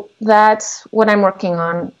so that's what I'm working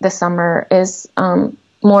on this summer, is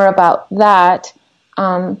more about that.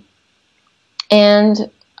 And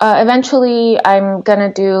eventually I'm going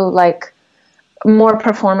to do like more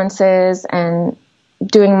performances and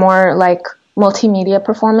doing more like multimedia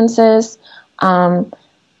performances.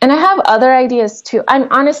 And I have other ideas too. I'm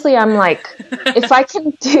like, if I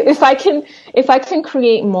can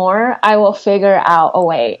create more, I will figure out a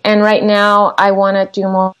way. And right now I want to do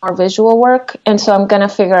more visual work. And so I'm going to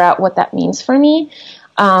figure out what that means for me.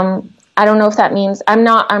 I don't know if that means I'm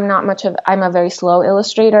a very slow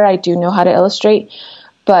illustrator. I do know how to illustrate,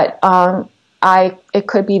 but, it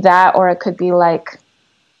could be that, or it could be like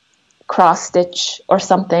cross stitch or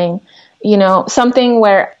something, something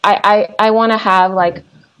where I want to have like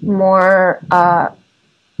more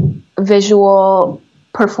visual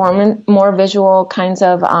performance, more visual kinds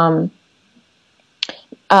of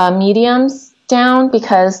mediums down,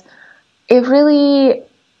 because it really,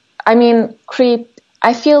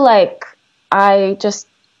 I feel like I just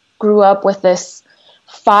grew up with this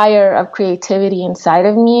fire of creativity inside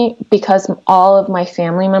of me, because all of my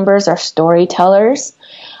family members are storytellers.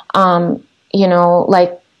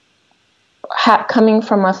 Like coming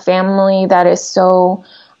from a family that is so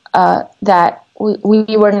that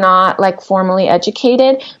we were not like formally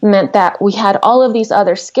educated, meant that we had all of these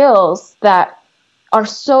other skills that are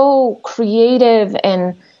so creative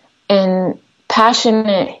and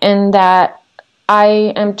passionate, and that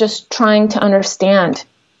I am just trying to understand,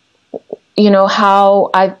 how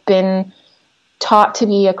I've been taught to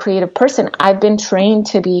be a creative person. I've been trained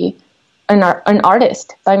to be an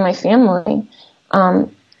artist by my family. And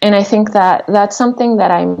I think that that's something that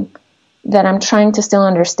I'm trying to still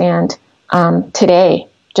understand today,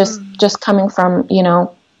 just coming from,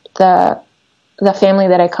 the family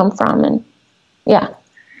that I come from. And yeah.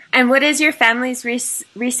 And what is your family's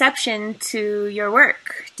reception to your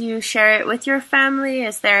work? Do you share it with your family?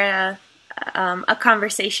 Is there a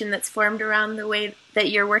conversation that's formed around the way that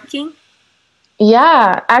you're working?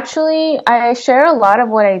 Yeah, actually, I share a lot of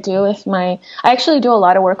what I do with I actually do a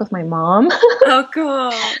lot of work with my mom. Oh,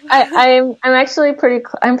 cool. I'm actually pretty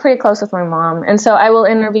close with my mom. And so I will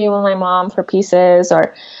interview with my mom for pieces,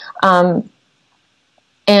 or I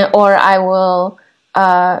will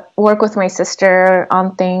work with my sister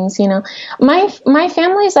on things. My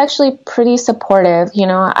family is actually pretty supportive.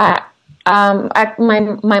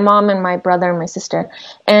 My mom and my brother and my sister,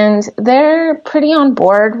 and they're pretty on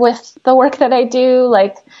board with the work that I do.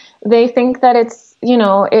 Like, they think that it's,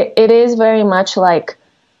 it is very much like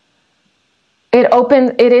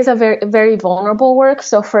it is a very, very vulnerable work.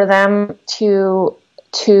 So for them to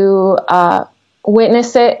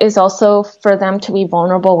witness it is also for them to be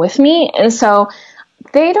vulnerable with me. And so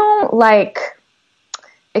they don't like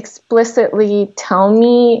explicitly tell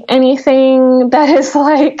me anything that is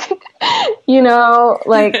like,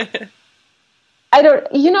 like, I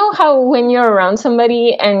don't, how when you're around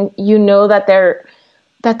somebody and that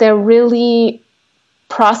they're really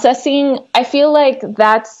processing, I feel like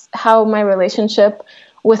that's how my relationship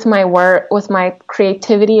with my work, with my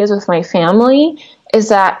creativity is with my family, is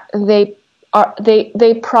that they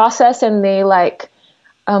process and they like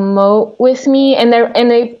emote with me, and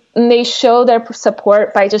they show their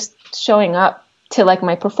support by just showing up to like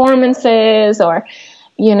my performances, or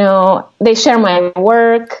they share my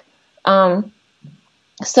work.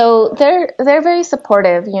 So they're very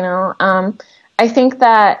supportive. I think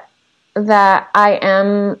that I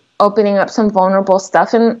am opening up some vulnerable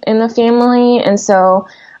stuff in the family, and so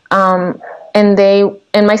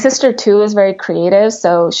and my sister too is very creative,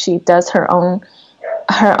 so she does her own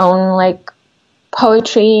like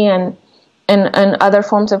poetry and other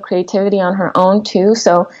forms of creativity on her own too.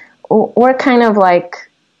 So we're kind of like,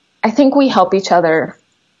 I think we help each other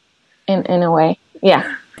in a way.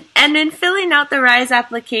 Yeah. And in filling out the RISE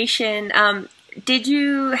application, did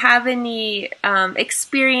you have any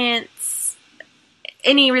experience,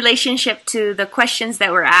 any relationship to the questions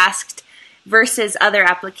that were asked versus other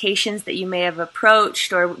applications that you may have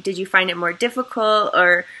approached, or did you find it more difficult,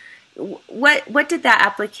 or what did that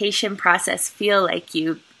application process feel like,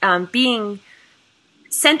 you being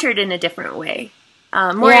centered in a different way,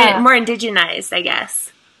 more indigenized, I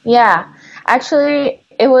guess? Yeah, Actually,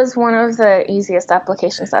 it was one of the easiest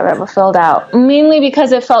applications I've ever filled out, mainly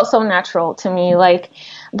because it felt so natural to me. Like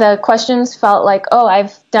the questions felt like, oh,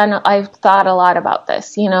 I've thought a lot about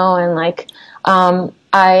this, and like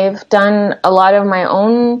I've done a lot of my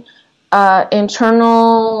own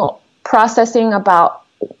internal processing about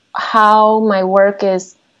how my work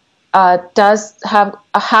does have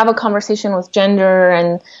a conversation with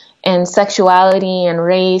gender and sexuality and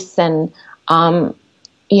race and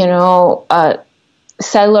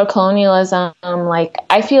settler colonialism. Like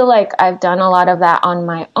I feel like I've done a lot of that on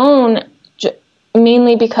my own,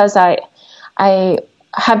 mainly because I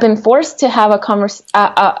have been forced to have a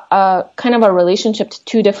kind of a relationship to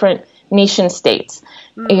two different nation states.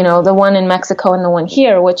 The one in Mexico and the one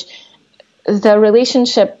here, which the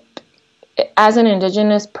relationship as an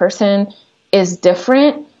Indigenous person is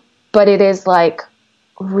different, but it is like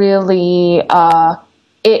really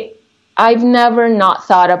I've never not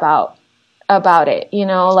thought about it,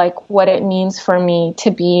 like what it means for me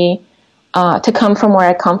to be to come from where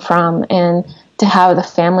I come from and to have the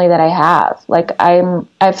family that I have. Like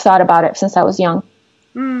I've thought about it since I was young.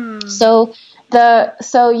 So the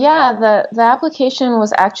application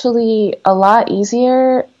was actually a lot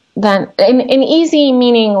easier than, and easy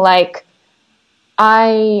meaning like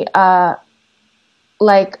I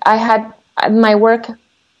had my work,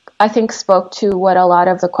 I think, spoke to what a lot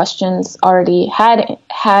of the questions already had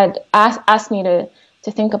asked me to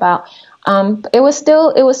think about. It was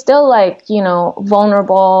still like,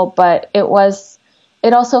 vulnerable, but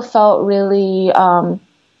it also felt really,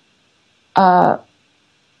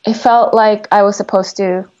 it felt like I was supposed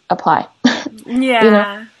to apply.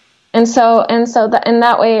 Yeah. And so in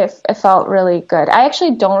that way, it felt really good. I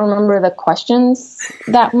actually don't remember the questions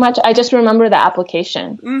that much. I just remember the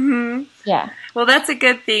application. Mm-hmm. Yeah. Well, that's a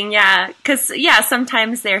good thing, yeah. Because,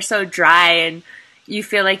 sometimes they're so dry and you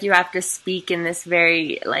feel like you have to speak in this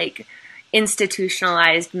very, like,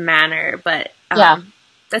 institutionalized manner. But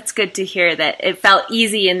that's good to hear that it felt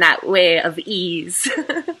easy in that way of ease.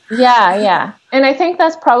 Yeah. And I think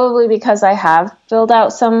that's probably because I have filled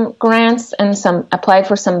out some grants and applied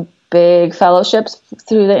for some big fellowships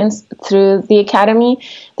through the academy,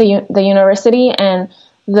 the university, and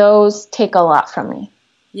those take a lot from me.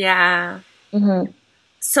 Yeah. Mm-hmm.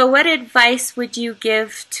 So what advice would you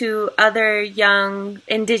give to other young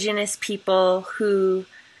Indigenous people who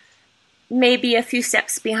may be a few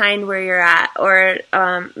steps behind where you're at, or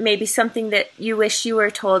maybe something that you wish you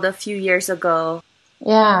were told a few years ago?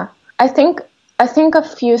 Yeah, I think a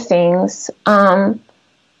few things.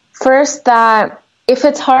 First, that if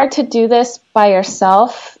it's hard to do this by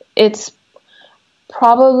yourself, it's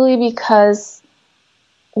probably because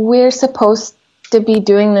we're supposed to be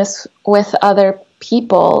doing this with other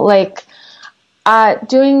people. Like,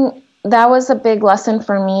 that was a big lesson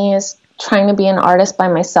for me, is trying to be an artist by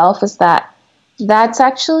myself, is that's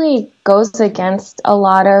actually goes against a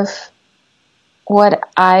lot of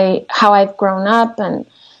how I've grown up, and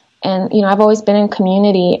I've always been in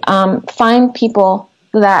community. Find people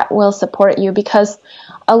that will support you, because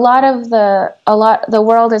the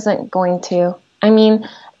world isn't going to. I mean,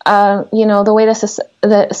 the way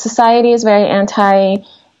the society is very anti-native.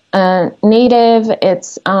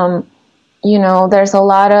 It's there's a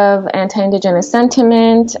lot of anti-Indigenous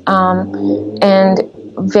sentiment, and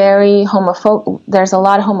very there's a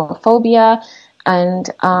lot of homophobia, and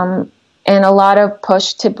a lot of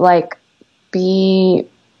push to like be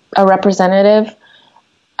a representative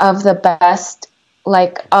of the best,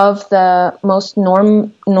 like of the most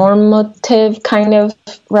normative kind of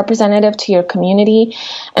representative to your community.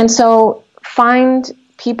 And so find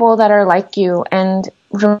people that are like you, and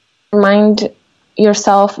remind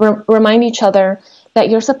each other that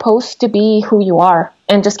you're supposed to be who you are,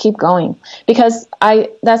 and just keep going. Because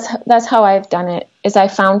that's how I've done it, is I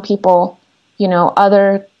found people,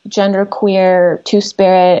 other genderqueer,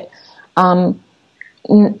 two-spirit,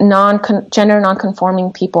 gender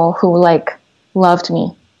non-conforming people who like loved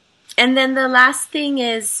me. And then the last thing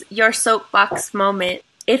is your soapbox moment.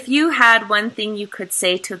 If you had one thing you could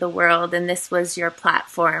say to the world and this was your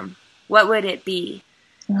platform, what would it be?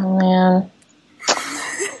 Oh man.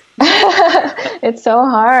 It's so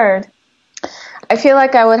hard. I feel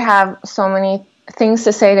like I would have so many things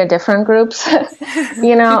to say to different groups,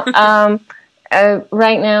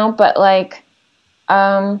 right now, but like,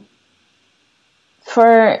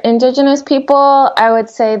 for Indigenous people, I would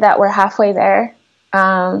say that we're halfway there.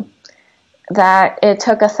 That it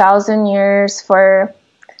took 1,000 years for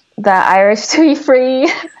the Irish to be free,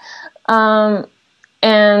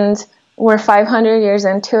 and we're 500 years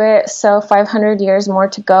into it, so 500 years more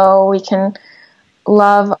to go. We can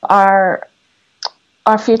love our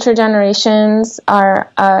our future generations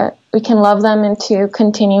we can love them into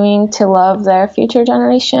continuing to love their future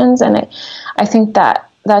generations. And I think that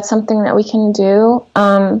that's something that we can do.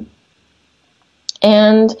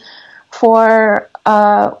 And for,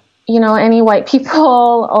 any white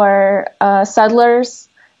people or settlers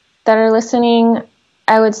that are listening,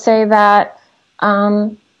 I would say that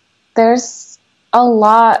there's a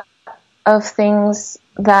lot of things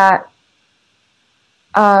that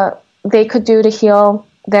they could do to heal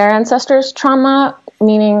their ancestors' trauma,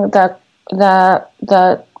 meaning because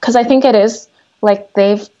I think it is like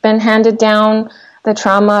they've been handed down the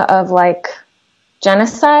trauma of like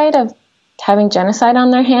genocide, of having genocide on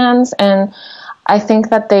their hands. And I think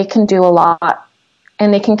that they can do a lot,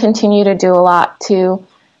 and they can continue to do a lot to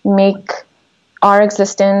make our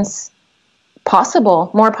existence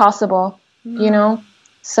more possible,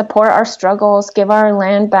 support our struggles, give our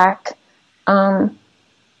land back,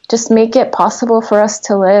 just make it possible for us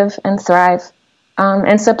to live and thrive,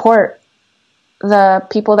 and support the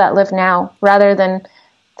people that live now rather than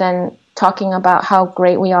talking about how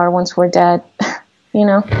great we are once we're dead,